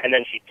 and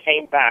then she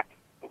came back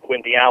to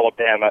win the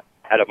Alabama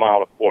at a mile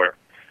and a quarter.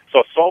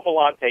 So Sol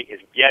Volante is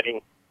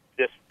getting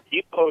this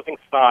deep closing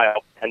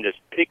style and this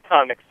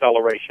big-time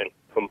acceleration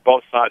from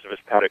both sides of his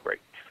pedigree.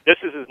 This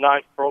is his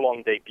 9th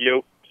furlong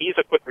debut. He's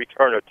a quick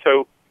returner,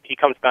 too. He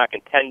comes back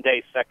in 10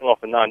 days, second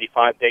off a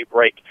 95-day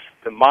break.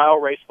 The mile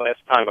race last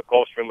time at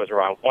Gulfstream was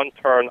around 1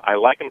 turn. I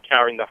like him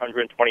carrying the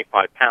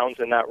 125 pounds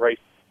in that race.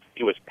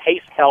 He was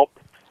pace-helped.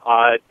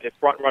 The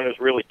front runners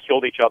really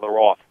killed each other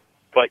off.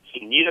 But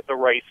he needed the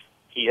race.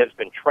 He has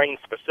been trained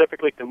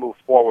specifically to move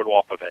forward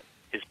off of it.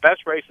 His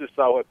best races,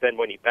 though, have been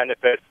when he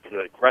benefits from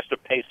an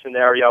aggressive pace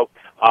scenario.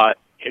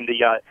 In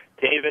the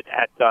Davis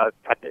at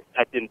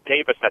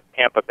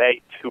Tampa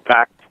Bay,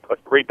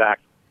 3 back,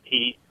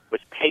 he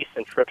was pace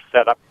and trip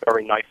set up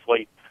very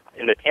nicely.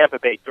 In the Tampa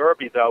Bay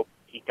Derby, though,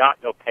 he got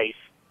no pace.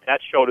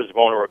 That showed his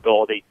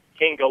vulnerability.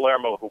 King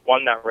Guillermo, who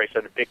won that race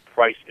at a big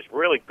price, is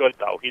really good,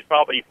 though. He's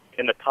probably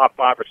in the top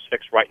 5 or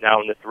 6 right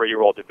now in the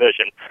 3-year-old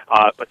division.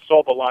 But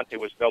Sol Volante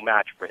was no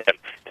match for him.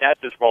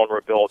 That's his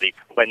vulnerability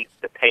when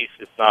the pace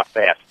is not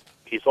fast.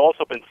 He's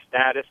also been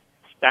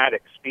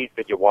static speed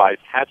figure-wise,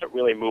 hasn't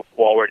really moved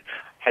forward,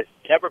 has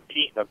never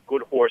beaten a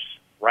good horse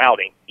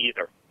routing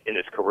either in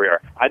his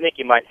career. I think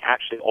he might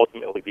actually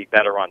ultimately be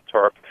better on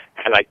turf,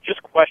 and I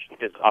just question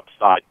his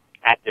upside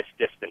at this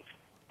distance.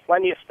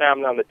 Plenty of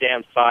stamina on the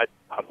dam side,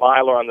 a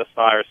miler on the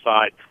sire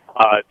side.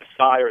 The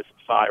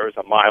sire's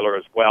a miler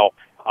as well.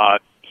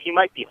 He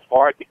might be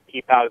hard to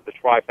keep out of the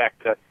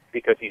trifecta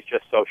because he's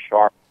just so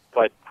sharp,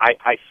 but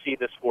I see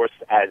this horse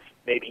as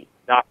maybe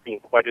not being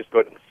quite as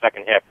good in the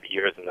second half of the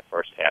year as in the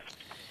first half.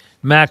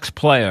 Max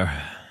Player.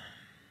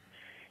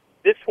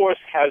 This horse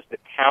has the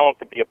talent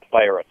to be a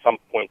player at some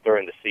point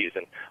during the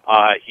season.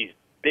 He's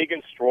big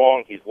and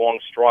strong. He's long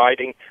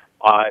striding.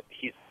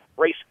 He's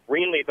raced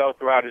greenly, though,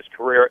 throughout his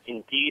career.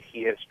 Indeed,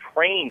 he has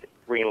trained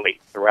greenly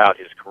throughout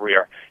his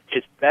career.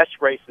 His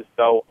best races,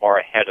 though, are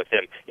ahead of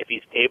him if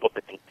he's able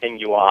to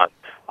continue on.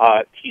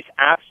 He's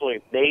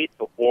absolutely made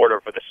the order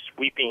for the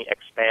sweeping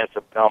expanse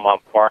of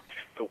Belmont Park.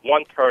 The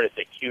one turn is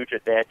a huge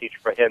advantage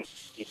for him.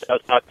 He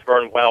does not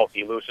turn well.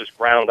 He loses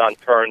ground on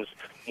turns.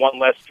 One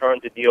less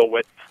turn to deal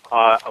with,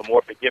 a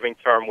more forgiving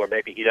turn where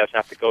maybe he doesn't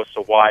have to go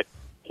so wide.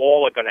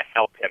 All are going to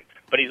help him.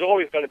 But he's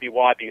always going to be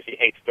wide because he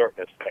hates dirt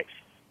in his face.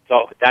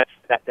 So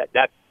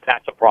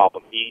that's a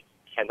problem. He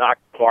cannot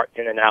dart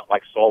in and out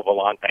like Sol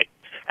Volante.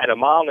 And a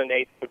mile and an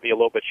eighth would be a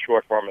little bit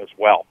short for him as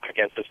well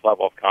against this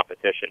level of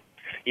competition.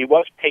 He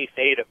was pace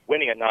 8 at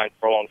winning at 9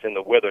 furlongs in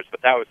the Withers,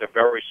 but that was a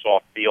very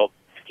soft field.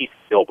 He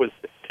still was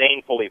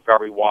disdainfully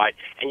very wide,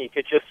 and you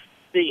could just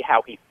see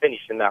how he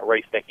finished in that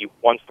race that he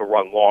wants to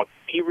run long.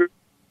 He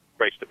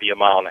raced to be a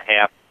mile and a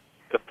half.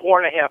 The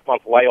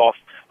 4.5-month layoff,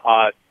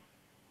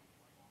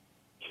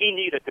 he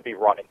needed to be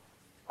running.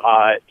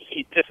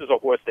 This is a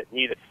horse that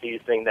needed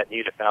seasoning, that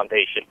needed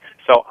foundation.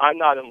 So I'm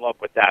not in love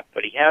with that,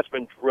 but he has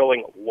been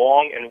drilling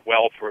long and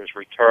well for his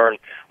return.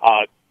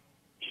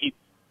 He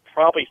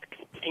probably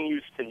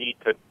continues to need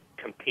to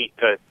compete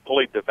to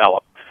fully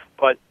develop.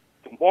 But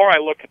the more I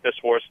look at this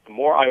horse, the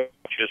more I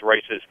watch his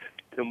races,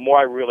 the more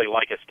I really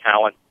like his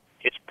talent.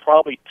 It's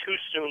probably too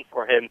soon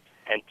for him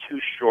and too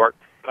short,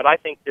 but I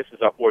think this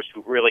is a horse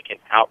who really can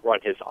outrun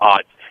his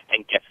odds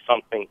and get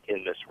something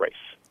in this race.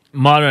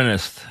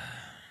 Modernist.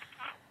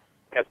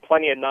 Has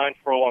plenty of 9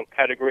 furlong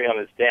pedigree on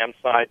his dam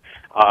side.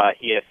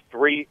 He has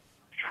 3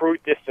 true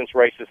distance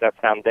races at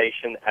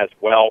Foundation as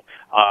well.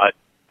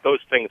 Those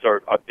things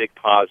are big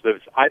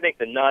positives. I think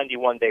the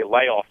 91-day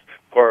layoff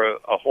for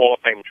a Hall of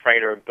Fame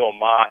trainer, Bill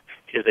Mott,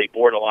 is a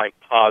borderline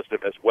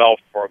positive as well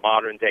for a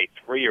modern-day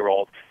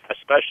 3-year-old,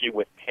 especially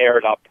with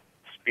paired-up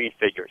speed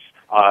figures.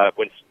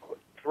 When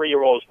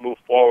 3-year-olds move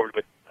forward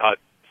with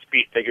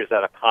speed figures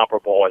that are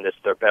comparable and it's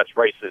their best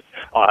races,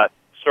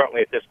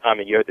 certainly at this time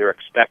of year they're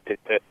expected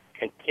to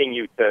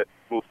continue to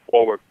move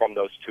forward from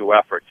those 2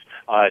 efforts.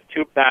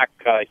 2 back,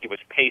 he was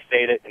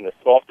pace-aided in the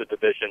softer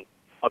division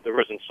of the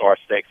Risen Star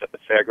Stakes at the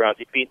Fairgrounds.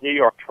 He beat New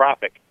York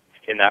Traffic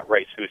in that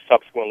race, who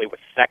subsequently was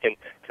second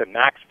to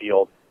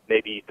Maxfield,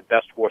 maybe the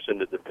best horse in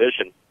the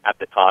division at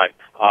the time,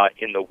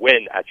 in the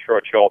win at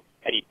Churchill.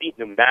 And he beat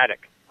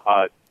Pneumatic,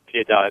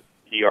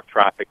 New York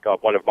Traffic,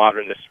 one of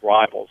Modernist's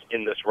rivals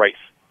in this race.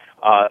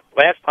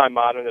 Last time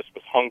Modernist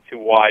was hung too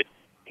wide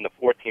in the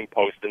 14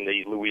 post in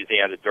the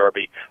Louisiana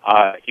Derby.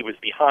 He was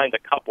behind a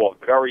couple of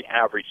very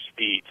average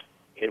speeds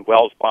in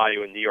Wells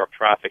Bayou and New York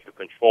Traffic who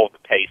controlled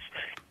the pace.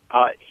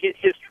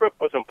 His trip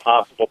was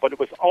impossible, but it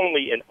was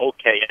only an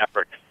okay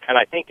effort, and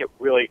I think it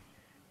really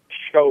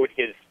showed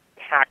his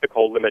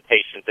tactical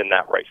limitations in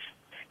that race.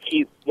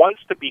 He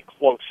wants to be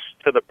close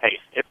to the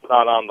pace, if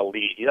not on the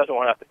lead. He doesn't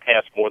want to have to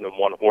pass more than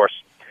one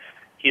horse.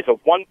 He's a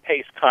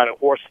one-pace kind of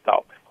horse,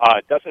 though.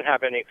 Doesn't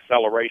have any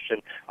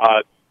acceleration,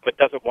 but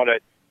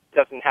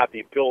doesn't have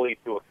the ability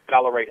to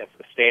accelerate and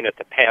sustain it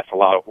to pass a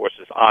lot of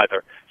horses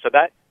either. So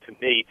that, to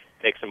me,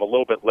 makes him a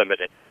little bit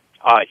limited.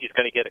 He's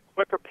going to get a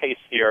quicker pace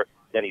here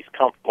than he's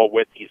comfortable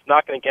with. He's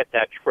not going to get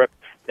that trip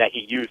that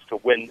he used to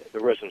win the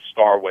Risen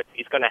Star with.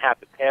 He's going to have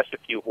to pass a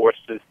few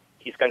horses.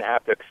 He's going to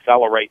have to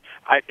accelerate.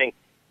 I think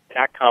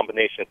that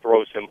combination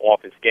throws him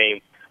off his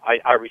game.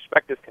 I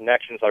respect his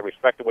connections. I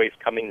respect the way he's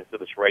coming into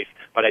this race,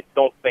 but I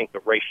don't think the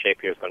race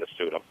shape here is going to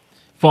suit him.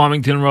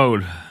 Farmington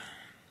Road.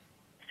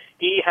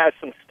 He has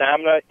some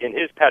stamina in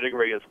his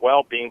pedigree as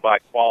well, being by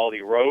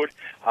Quality Road.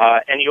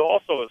 And he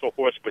also is a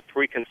horse with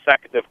 3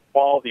 consecutive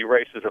quality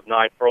races of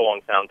 9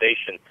 furlong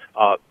Foundation,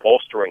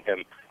 bolstering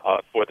him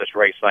for this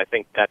race. I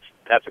think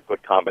that's a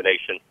good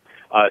combination.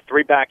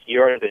 3 back, he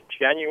earned a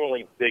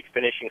genuinely big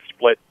finishing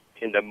split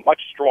in the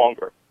much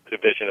stronger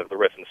division of the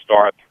Risen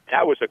Star.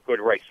 That was a good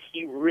race.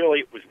 He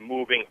really was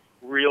moving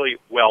really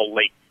well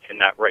late in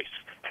that race.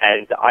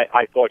 And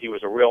I thought he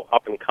was a real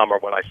up-and-comer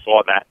when I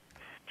saw that.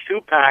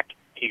 2 back,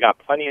 he got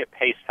plenty of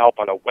pace help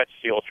on a wet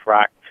seal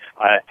track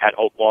at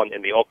Oaklawn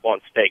in the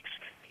Oaklawn Stakes.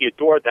 He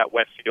adored that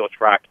wet seal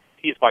track.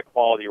 He's by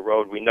Quality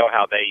Road. We know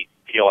how they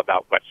feel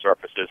about wet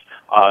surfaces.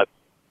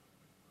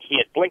 He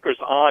had blinkers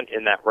on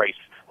in that race,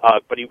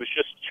 but he was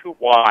just too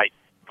wide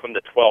from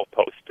the 12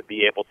 post to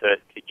be able to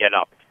get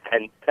up.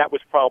 And that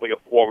was probably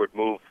a forward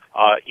move,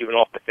 even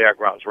off the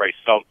Fairgrounds race.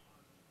 So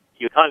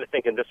you're kind of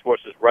thinking this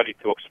horse is ready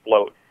to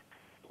explode.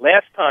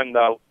 Last time,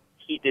 though,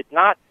 he did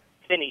not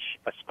finish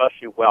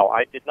especially well.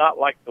 I did not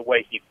like the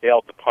way he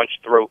failed to punch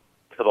through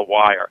to the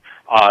wire.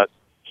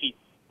 He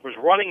was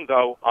running,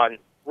 though, on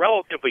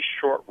relatively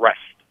short rest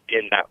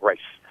in that race,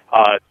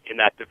 in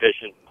that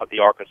division of the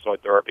Arkansas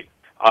Derby.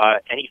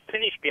 And he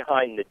finished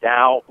behind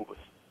Nadal, who was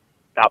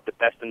about the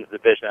best in the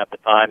division at the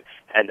time,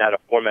 and that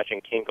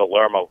aforementioned King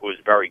Guillermo, who was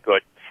very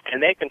good.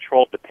 And they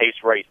controlled the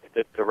race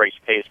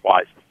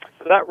pace-wise.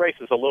 So that race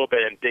is a little bit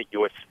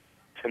ambiguous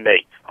to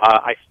me.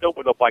 I still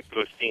would have liked to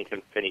have seen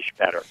him finish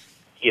better.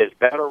 He has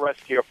better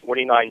rest here,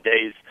 49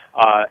 days,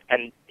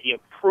 and he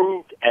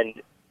improved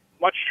and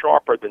much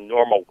sharper than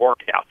normal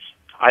workouts,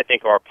 I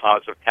think, are a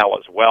positive tell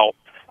as well.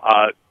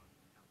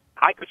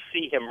 I could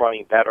see him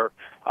running better,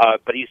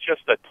 but he's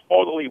just a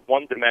totally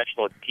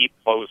one-dimensional deep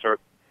closer.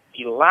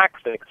 He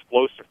lacks an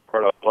explosive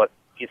product, but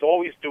he's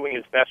always doing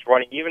his best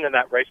running. Even in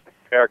that race at the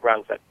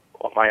Fairgrounds that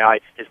caught my eye,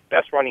 his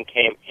best running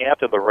came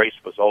after the race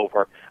was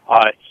over.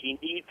 He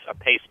needs a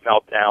pace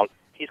meltdown.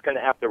 He's going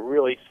to have to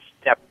really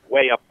step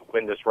way up to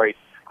win this race.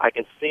 I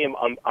can see him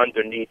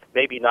underneath,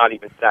 maybe not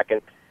even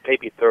second,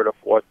 maybe third or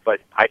fourth, but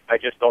I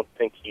just don't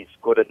think he's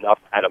good enough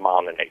at a mile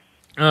and an eighth.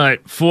 All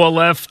right, 4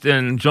 left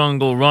and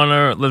Jungle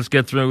Runner. Let's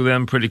get through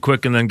them pretty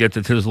quick and then get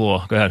to Tis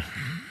Law. Go ahead.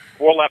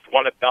 4 left,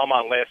 won at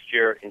Belmont last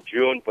year in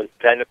June, was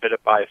benefited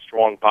by a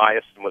strong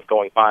bias and was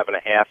going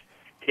 5.5.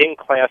 Didn't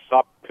class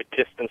up to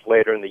distance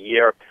later in the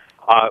year.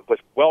 Was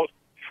well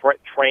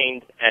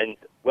trained and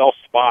well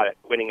spotted,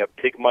 winning a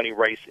big money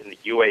race in the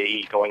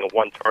UAE, going a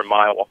 1-turn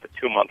mile off a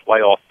 2-month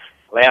layoff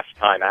last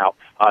time out.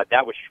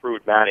 That was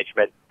shrewd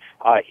management.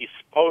 He's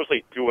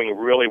supposedly doing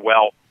really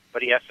well,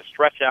 but he has to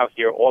stretch out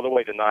here all the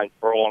way to 9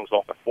 furlongs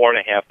off a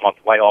 4.5-month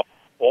layoff.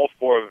 All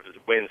 4 of his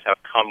wins have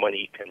come when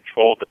he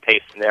controlled the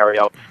pace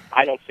scenario.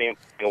 I don't see him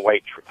putting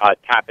away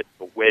Tapit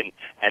to win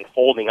and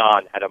holding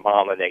on at a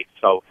mile and 8.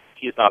 So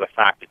he's not a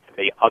factor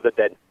to me other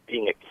than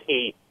being a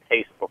key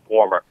pace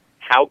performer.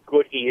 How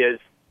good he is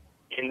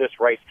in this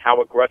race,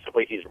 how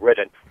aggressively he's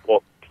ridden,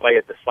 will play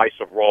a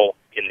decisive role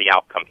in the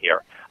outcome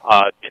here.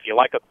 If you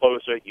like a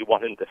closer, you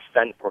want him to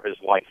fend for his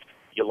life.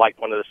 You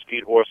like one of the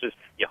speed horses,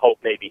 you hope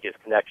maybe his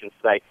connections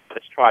say,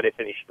 let's try to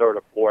finish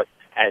 3rd or 4th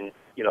and,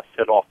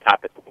 sit off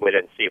Tapit to win it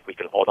and see if we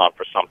can hold on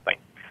for something.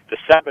 The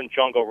 7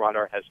 Jungle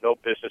Runner has no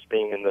business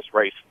being in this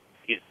race.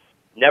 He's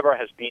never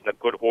has beaten a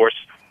good horse.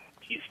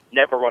 He's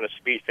never run a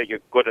speed figure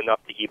good enough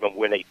to even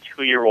win a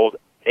 2-year-old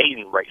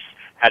maiden race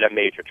at a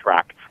major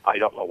track. I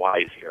don't know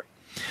why he's here.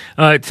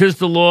 All right, Tis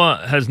the Law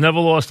has never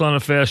lost on a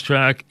fast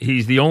track.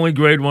 He's the only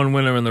Grade 1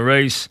 winner in the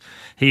race.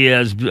 He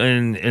has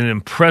been an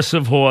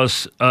impressive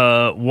horse.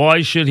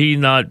 Why should he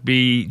not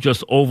be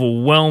just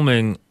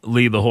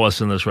overwhelmingly the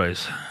horse in this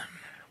race?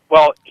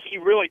 Well, he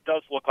really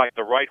does look like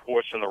the right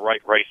horse in the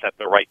right race at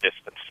the right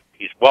distance.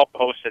 He's well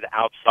posted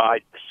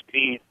outside, the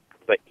speed,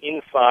 the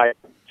inside,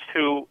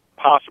 2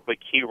 possibly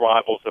key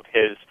rivals of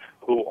his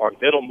who are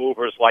middle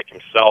movers like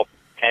himself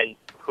and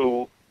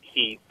who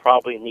he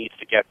probably needs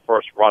to get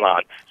first run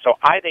on. So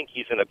I think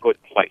he's in a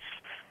good place.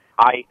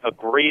 I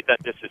agree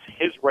that this is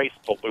his race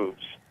to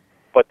lose,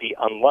 but the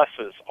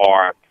unlesses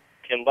are,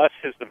 unless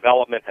his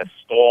development has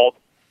stalled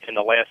in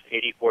the last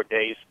 84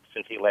 days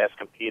since he last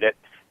competed,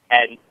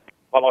 and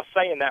well, I'll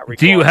say in that regard...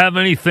 Do you have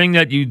anything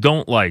that you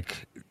don't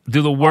like?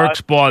 Do the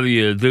works bother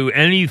you?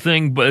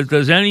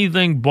 Does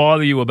anything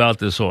bother you about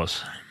this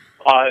horse?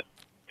 The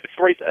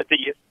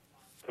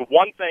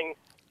one thing,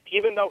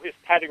 even though his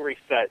pedigree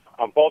says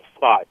on both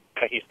sides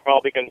that he's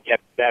probably going to get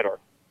better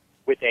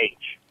with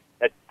age,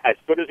 that as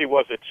good as he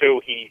was at 2,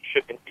 he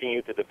should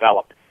continue to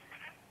develop.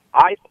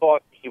 I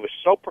thought he was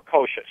so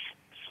precocious,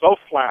 so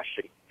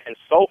flashy, and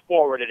so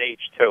forward at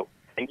age 2.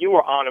 And you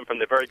were on him from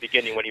the very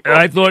beginning when he...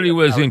 I thought he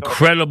was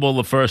incredible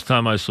the first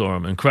time I saw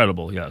him.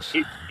 Incredible, yes.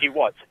 He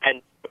was.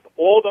 And with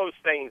all those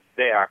things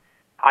there,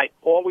 I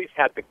always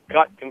had the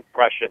gut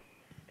impression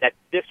that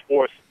this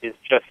horse is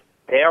just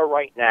there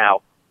right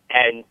now,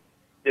 and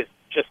there's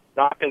just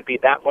not going to be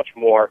that much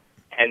more,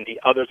 and the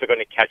others are going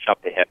to catch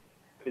up to him.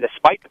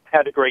 Despite the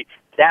pedigree,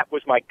 that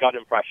was my gut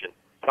impression.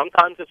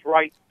 Sometimes it's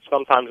right,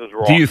 sometimes it's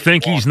wrong. Do you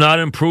think he's not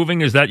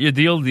improving? Is that your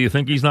deal? Do you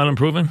think he's not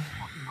improving?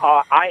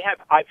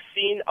 I've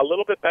seen a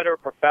little bit better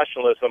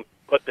professionalism,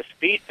 but the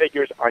speed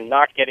figures are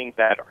not getting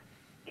better.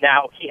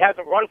 Now, he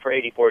hasn't run for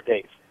 84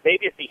 days.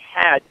 Maybe if he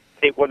had,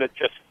 they would have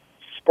just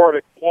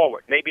spurted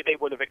forward. Maybe they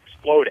would have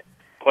exploded.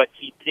 But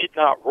he did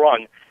not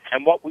run,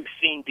 and what we've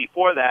seen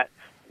before that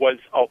was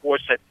a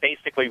horse that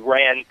basically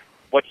ran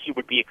what he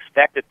would be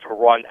expected to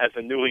run as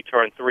a newly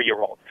turned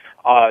 3-year-old.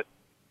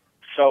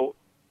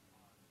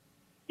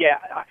 Yeah,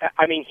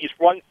 I mean, he's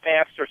run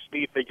faster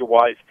speed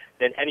figure-wise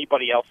than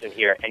anybody else in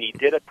here, and he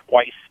did it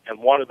twice, and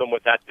one of them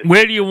was at the...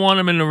 Where do you want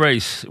him in the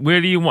race?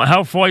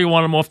 How far you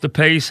want him off the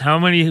pace? How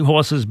many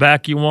horses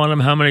back you want him?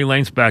 How many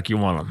lengths back you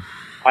want him?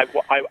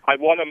 I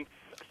want him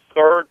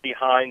 3rd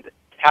behind,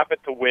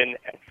 Tapit to win,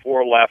 and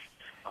 4 left.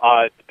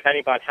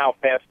 Depending on how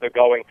fast they're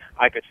going,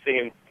 I could see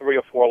him 3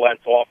 or 4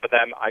 lengths off of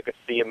them. I could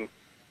see him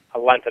a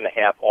length and a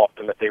half off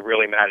them if they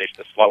really manage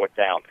to slow it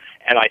down.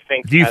 And I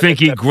think... Do you think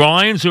he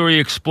grinds or he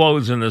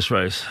explodes in this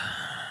race?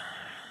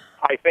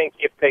 I think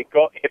if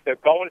they're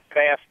going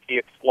fast, he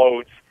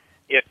explodes.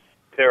 If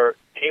they're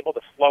able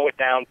to slow it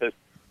down to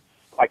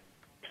like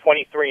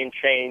 23 and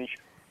change,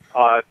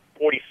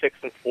 46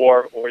 and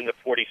 4, or in the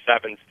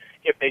 47s.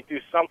 If they do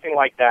something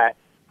like that,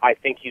 I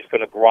think he's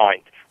going to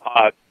grind.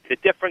 The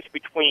difference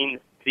between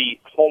the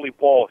Holy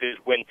Ball, his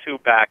win 2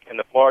 back, and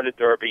the Florida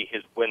Derby,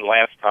 his win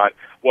last time,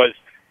 was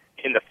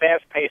in the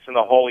fast pace in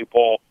the Holy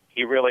Ball,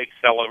 he really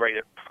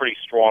accelerated pretty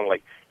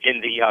strongly.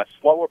 In the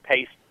slower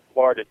pace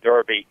Florida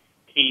Derby,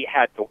 he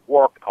had to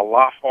work a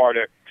lot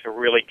harder to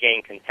really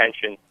gain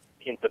contention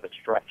into the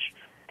stretch.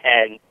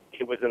 And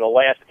it was in the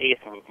last eighth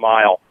of a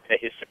mile that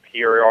his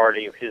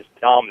superiority, his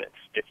dominance,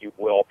 if you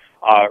will,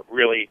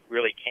 really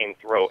came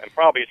through. And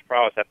probably his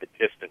prowess at the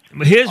distance.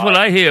 Here's what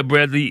I hear,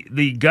 Brad.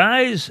 The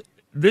guys,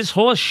 this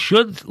horse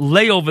should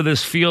lay over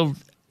this field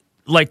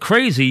like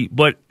crazy,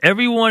 but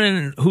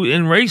everyone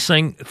in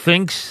racing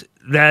thinks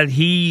that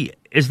he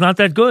is not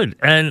that good,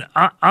 and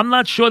I'm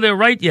not sure they're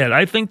right yet.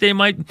 I think they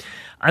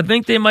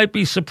might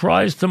be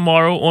surprised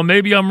tomorrow, or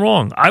maybe I'm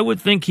wrong. I would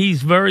think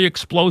he's very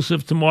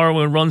explosive tomorrow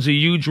and runs a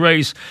huge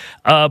race,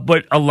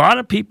 but a lot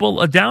of people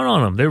are down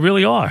on him. They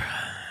really are.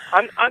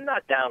 I'm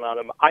not down on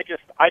him. I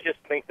just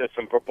think there's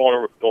some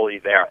vulnerability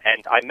there,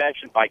 and I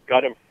mentioned by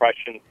gut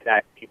impression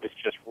that he was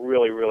just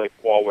really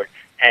forward.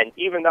 And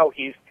even though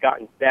he's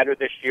gotten better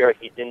this year,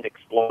 he didn't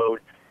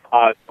explode.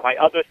 My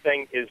other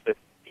thing is the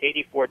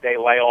 84-day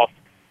layoff,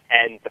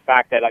 and the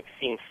fact that I've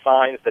seen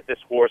signs that this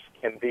horse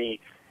can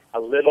be a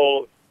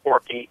little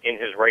quirky in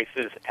his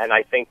races, and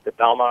I think the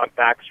Belmont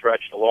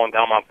backstretch, the long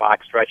Belmont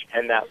backstretch,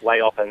 and that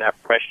layoff and that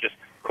freshness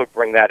could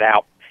bring that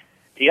out.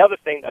 The other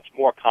thing that's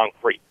more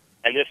concrete,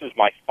 and this is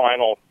my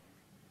final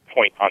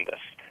point on this,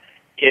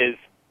 is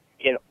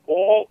in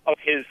all of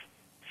his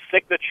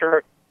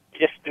signature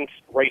distance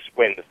race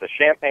wins, the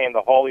Champagne,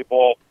 the Holy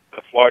Ball,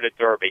 the Florida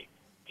Derby,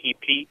 he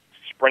beat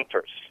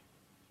sprinters.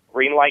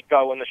 Green Light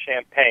Go in the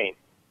Champagne,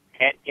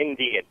 and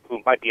Indian,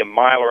 who might be a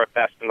miler at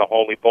best in the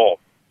Holy Ball,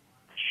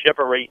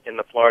 Chivalry in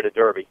the Florida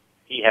Derby.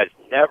 He has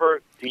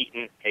never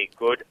beaten a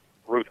good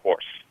route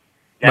horse.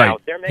 Now,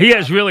 right. He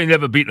has really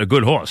never beaten a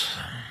good horse.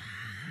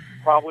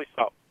 Probably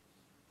so.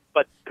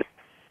 But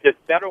there's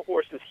better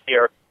horses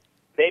here.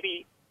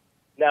 Maybe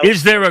now.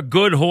 Is there a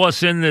good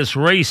horse in this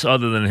race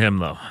other than him,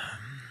 though?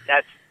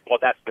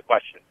 That's the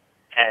question,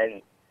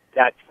 and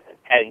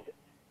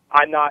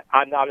I'm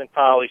not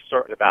entirely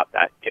certain about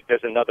that. If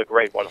there's another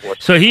Grade 1 horse,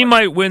 so he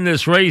might win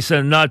this race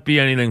and not be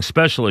anything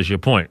special, is your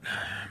point?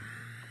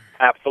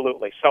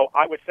 Absolutely. So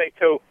I would say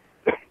too,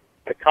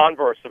 the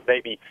converse of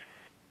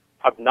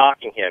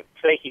knocking him.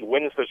 Say he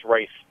wins this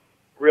race,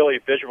 really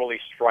visually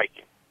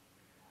striking.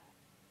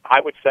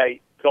 I would say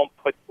don't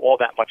put all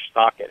that much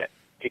stock in it,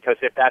 because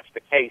if that's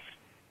the case,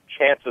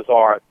 chances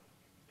are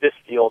this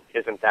field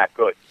isn't that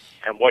good,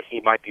 and what he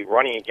might be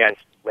running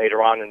against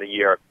later on in the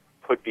year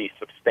could be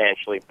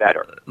substantially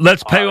better.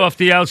 Let's pay off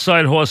the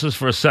outside horses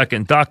for a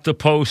second. Dr.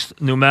 Post,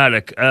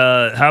 Pneumatic.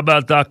 How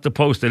about Dr.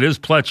 Post? It is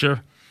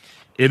Pletcher.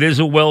 It is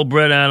a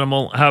well-bred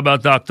animal. How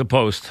about Dr.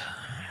 Post?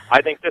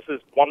 I think this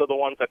is one of the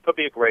ones that could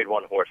be a Grade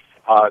 1 horse.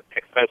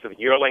 Expensive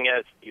yearling,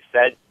 as you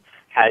said,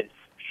 has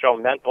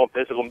shown mental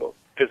and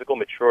physical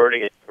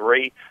maturity at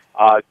 3.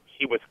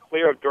 He was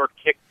clear of Dirk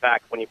Kickback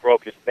when he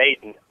broke his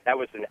maiden. That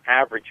was an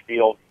average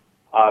field,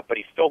 but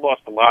he still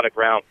lost a lot of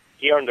ground.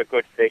 He earned a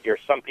good figure.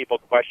 Some people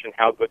question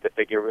how good the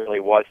figure really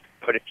was,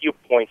 but a few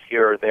points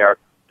here or there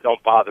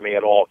don't bother me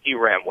at all. He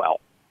ran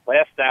well.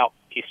 Last out,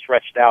 he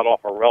stretched out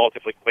off a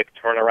relatively quick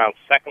turnaround,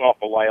 second off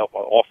a layoff,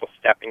 while also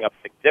stepping up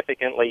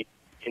significantly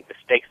into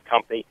stakes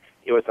company.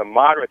 It was a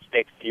moderate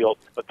stakes field,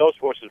 but those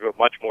horses were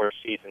much more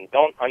seasoned.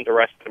 Don't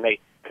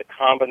underestimate the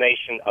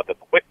combination of the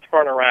quick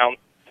turnaround,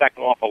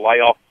 second off a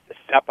layoff, the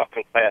step up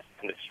in class,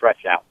 and the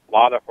stretch out. A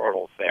lot of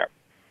hurdles there.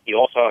 He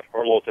also had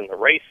hurdles in the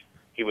race.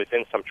 He was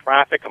in some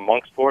traffic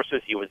amongst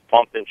horses. He was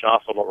bumped and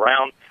jostled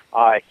around.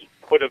 He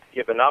could have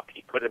given up.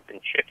 He could have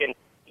been chicken.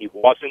 He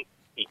wasn't.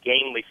 He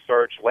gamely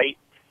surged late.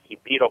 He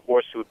beat a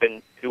horse who had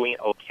been doing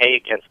okay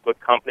against good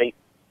company.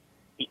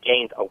 He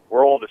gained a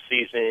world of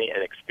seasoning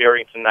and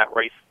experience in that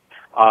race.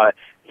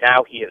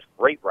 Now he has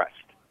great rest,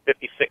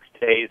 56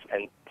 days,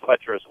 and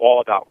Pletcher is all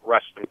about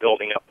rest and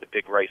building up the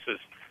big races.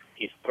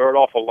 He's third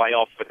off a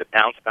layoff for the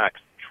bounce-back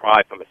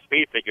try from a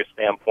speed figure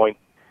standpoint.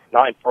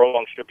 9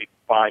 furlongs should be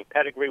fine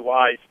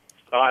pedigree-wise,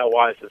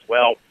 style-wise as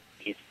well.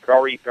 He's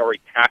very,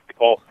 very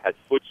tactical, has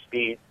good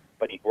speed,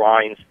 but he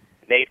grinds,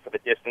 made for the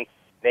distance,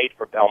 made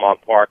for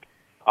Belmont Park.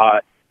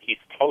 He's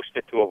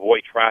posted to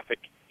avoid traffic.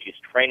 He's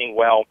training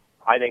well.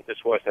 I think this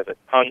horse has a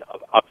ton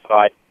of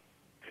upside.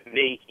 To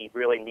me, he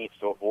really needs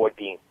to avoid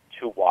being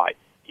too wide.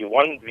 You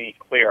want him to be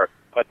clear,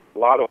 but a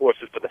lot of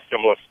horses with a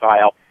similar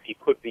style, he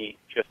could be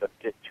just a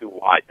bit too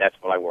wide. That's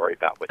what I worry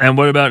about with him. And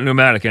what about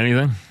Pneumatic?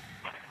 Anything?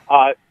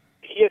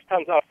 He has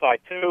tons of upside,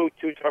 too.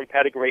 2-term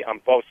pedigree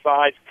on both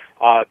sides.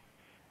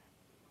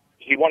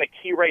 He won a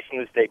key race in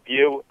his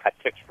debut at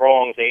 6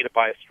 furlongs, aided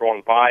by a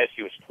strong bias.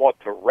 He was taught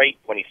to rate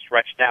when he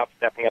stretched out,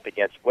 stepping up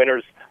against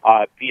winners.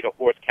 Beat a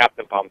horse,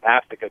 Captain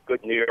Bombastic, a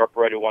good New York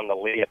bred who won the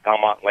lead at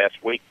Belmont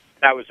last week.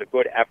 That was a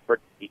good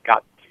effort. He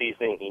got the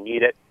seasoning he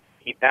needed.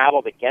 He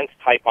battled against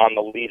Type on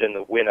the lead in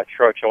the win at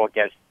Churchill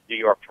against New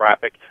York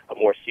Traffic, a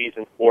more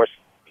seasoned horse.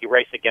 He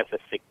raced against a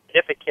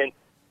significant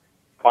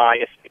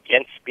bias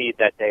against speed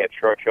that day at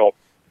Churchill.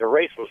 The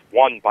race was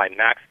won by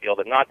Maxfield,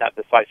 and not that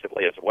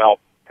decisively as well.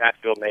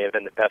 Maxfield may have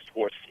been the best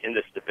horse in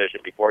this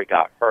division before he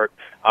got hurt.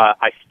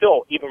 I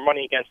still, even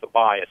running against the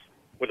bias,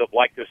 would have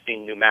liked to have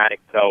seen Pneumatic,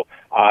 though,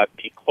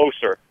 be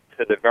closer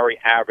to the very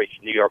average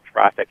New York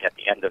Traffic at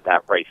the end of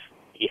that race.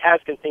 He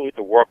has continued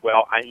to work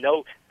well. I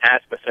know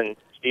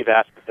Steve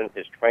Asmussen,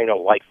 his trainer,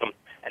 likes him,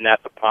 and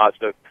that's a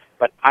positive.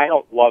 But I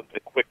don't love the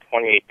quick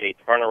 28-day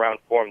turnaround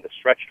for him, the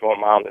stretch to a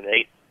mile and an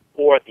eighth,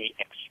 or the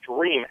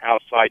extreme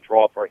outside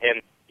draw for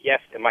him.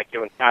 Yes, it might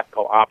give him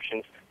tactical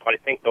options, but I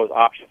think those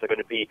options are going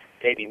to be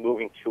maybe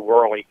moving too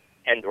early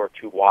and or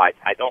too wide.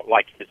 I don't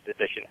like his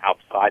position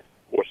outside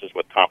horses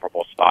with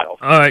comparable styles.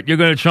 All right, you're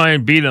going to try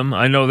and beat him.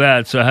 I know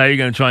that. So how are you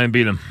going to try and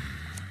beat him?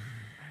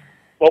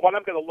 Well, what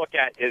I'm going to look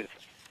at is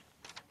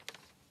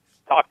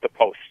Dr.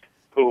 Post,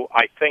 who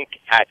I think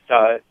at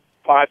 5-1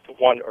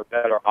 or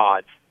better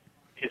odds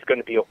is going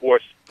to be a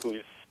horse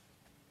whose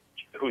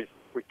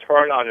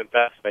return on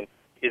investment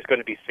is going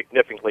to be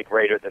significantly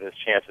greater than his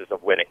chances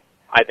of winning.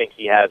 I think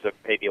he has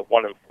maybe a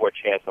 1 in 4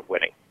 chance of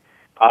winning.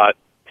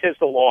 Tis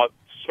the Law,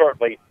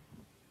 certainly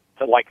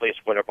the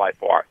likeliest winner by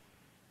far.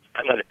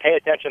 I'm going to pay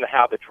attention to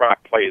how the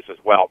track plays as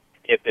well.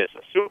 If there's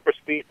a super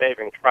speed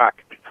favoring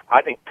track,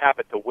 I think Tap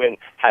It to Win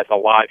has a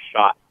live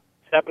shot.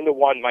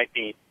 7-1 might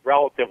be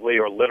relatively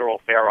or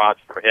literal fair odds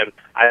for him.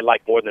 I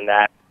like more than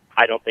that.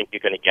 I don't think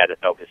you're going to get it,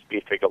 though. His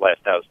speed figure last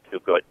out was too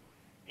good.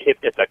 If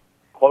it's a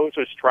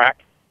closer's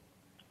track,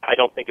 I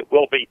don't think it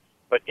will be.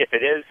 But if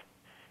it is,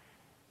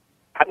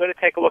 I'm going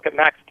to take a look at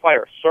Max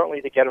Player,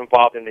 certainly to get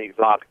involved in the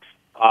exotics.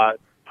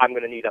 I'm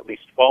going to need at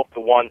least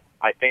 12-1.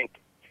 I think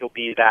he'll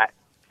be that.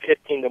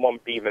 15-1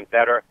 would be even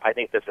better. I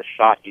think there's a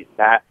shot he's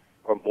that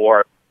or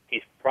more.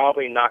 He's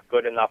probably not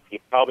good enough. He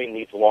probably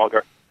needs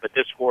longer. But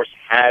this horse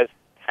has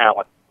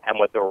talent, and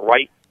with the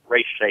right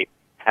race shape,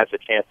 has a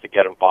chance to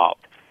get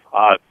involved.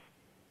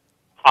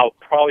 I'll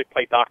probably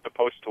play Dr.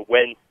 Post to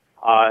win.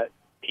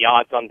 The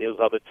odds on those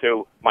other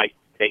two might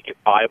make it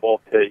viable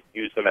to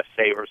use them as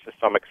savers to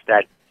some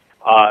extent.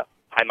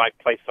 I might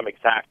play some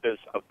exactas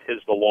of Tis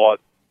the Law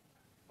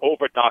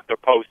over Dr.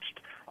 Post,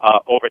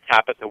 over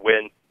Tap It to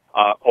Win,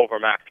 over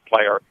Max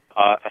Player,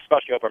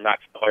 especially over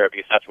Max Player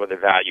because that's where the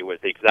value is.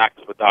 The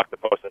exactas with Dr.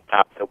 Post and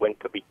Tap It to Win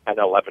could be $10,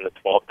 $11 to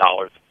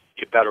 $12.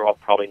 You're better off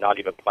probably not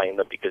even playing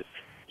them because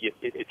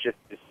it's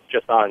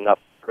just not enough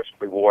risk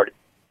reward.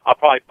 I'll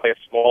probably play a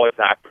small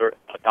exactor,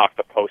 a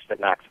Dr. Post and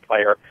Max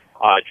Player,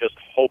 just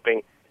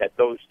hoping that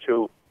those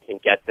two can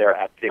get there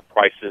at big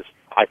prices.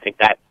 I think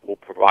that will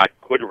provide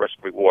good risk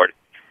reward.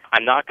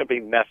 I'm not going to be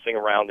messing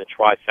around in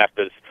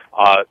trifectas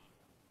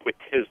with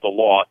Tis the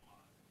Law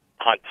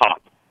on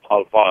top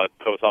of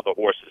those other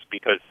horses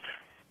because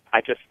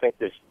I just think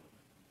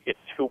it's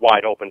too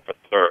wide open for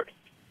third.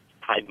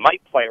 I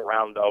might play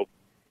around, though,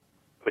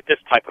 with this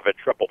type of a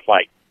triple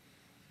play,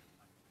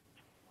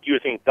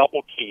 using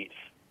double keys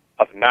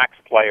of Max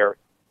Player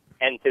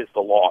and Tis the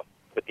Law,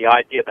 with the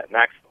idea that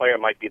Max Player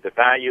might be the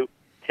value,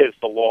 Tis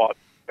the Law,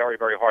 very,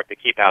 very hard to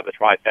keep out of the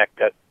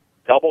trifecta,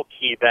 double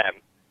key them,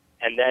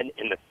 and then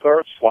in the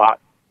third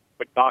slot,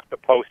 with Dr.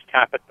 Post,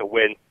 Tap It to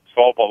Win,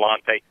 Sol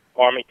Volante,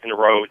 Farmington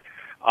Road,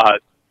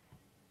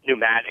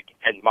 Pneumatic,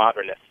 and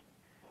Modernist,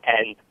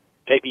 and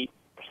maybe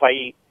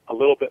play a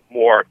little bit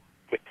more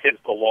with Tis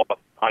the Law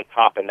on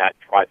top in that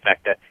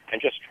trifecta,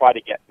 and just try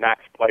to get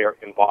Max Player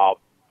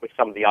involved with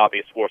some of the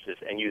obvious horses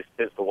and use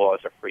Tis the Law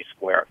as a free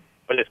square.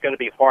 But it's going to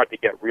be hard to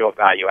get real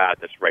value out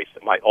of this race.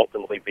 It might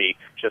ultimately be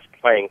just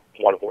playing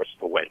one horse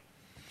to win.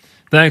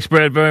 Thanks,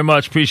 Brad, very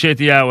much. Appreciate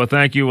the hour.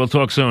 Thank you. We'll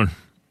talk soon.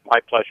 My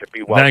pleasure.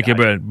 Be well, Thank you,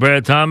 guys. Brad.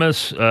 Brad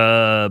Thomas,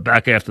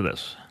 back after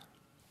this.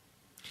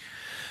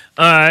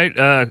 All right,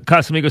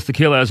 Casamigos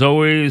Tequila, as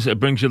always, it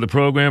brings you the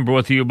program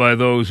brought to you by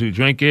those who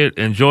drink it.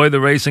 Enjoy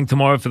the racing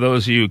tomorrow for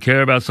those of you who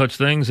care about such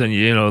things. And,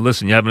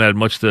 listen, you haven't had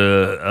much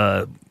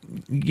to,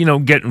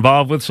 get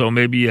involved with, so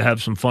maybe you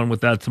have some fun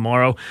with that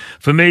tomorrow.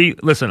 For me,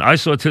 listen, I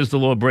saw Tis the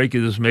Law break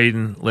his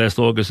maiden last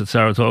August at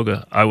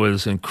Saratoga. I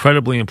was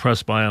incredibly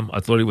impressed by him. I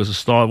thought he was a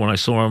star when I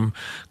saw him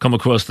come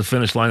across the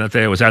finish line that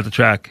day. I was at the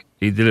track.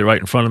 He did it right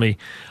in front of me.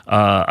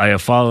 I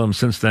have followed him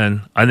since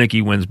then. I think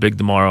he wins big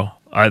tomorrow.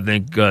 I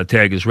think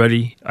Tag is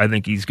ready. I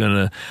think he's going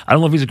to – I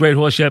don't know if he's a great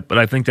horse yet, but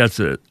I think that's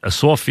a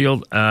soft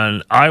field.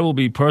 And I will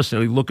be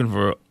personally looking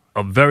for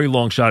a very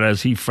long shot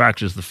as he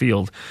fractures the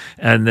field.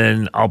 And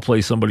then I'll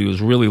play somebody who's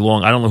really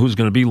long. I don't know who's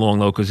going to be long,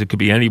 though, because it could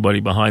be anybody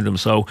behind him.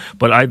 So,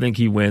 but I think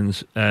he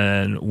wins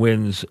and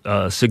wins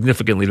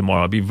significantly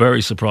tomorrow. I'd be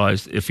very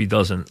surprised if he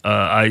doesn't.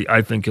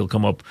 I think he'll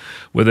come up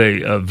with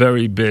a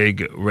very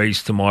big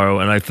race tomorrow,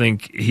 and I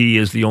think he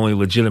is the only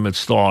legitimate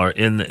star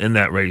in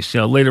that race.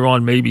 Later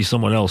on, maybe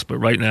someone else, but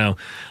right now,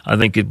 I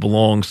think it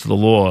belongs to the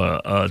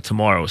Law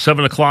tomorrow.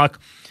 7 o'clock,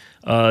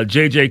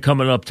 JJ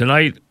coming up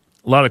tonight.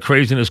 A lot of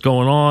craziness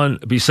going on.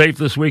 Be safe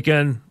this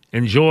weekend.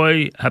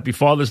 Enjoy. Happy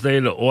Father's Day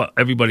to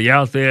everybody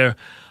out there.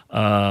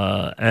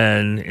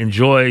 and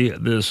enjoy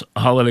this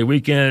holiday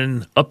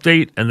weekend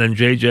update. And then,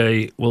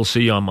 JJ, we'll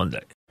see you on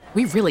Monday.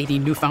 We really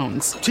need new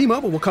phones.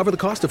 T-Mobile will cover the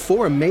cost of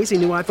 4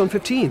 amazing new iPhone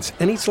 15s,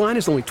 and each line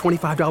is only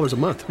 $25 a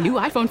month. New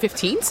iPhone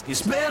 15s?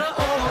 It's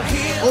better over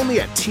here.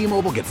 Only at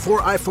T-Mobile, get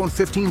 4 iPhone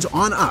 15s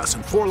on us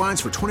and 4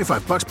 lines for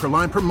 $25 per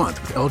line per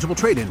month with eligible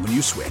trade-in when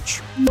you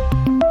switch.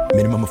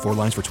 Minimum of 4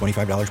 lines for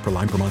 $25 per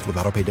line per month with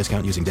autopay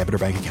discount using debit or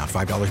bank account.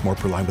 $5 more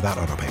per line without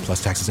autopay,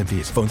 plus taxes and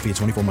fees. Phone fee at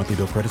 24 monthly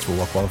bill credits for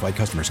well-qualified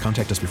customers.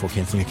 Contact us before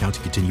canceling account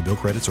to continue bill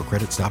credits or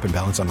credit stop and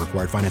balance on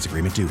required finance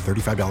agreement due.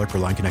 $35 per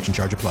line connection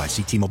charge applies.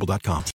 See T-Mobile.com.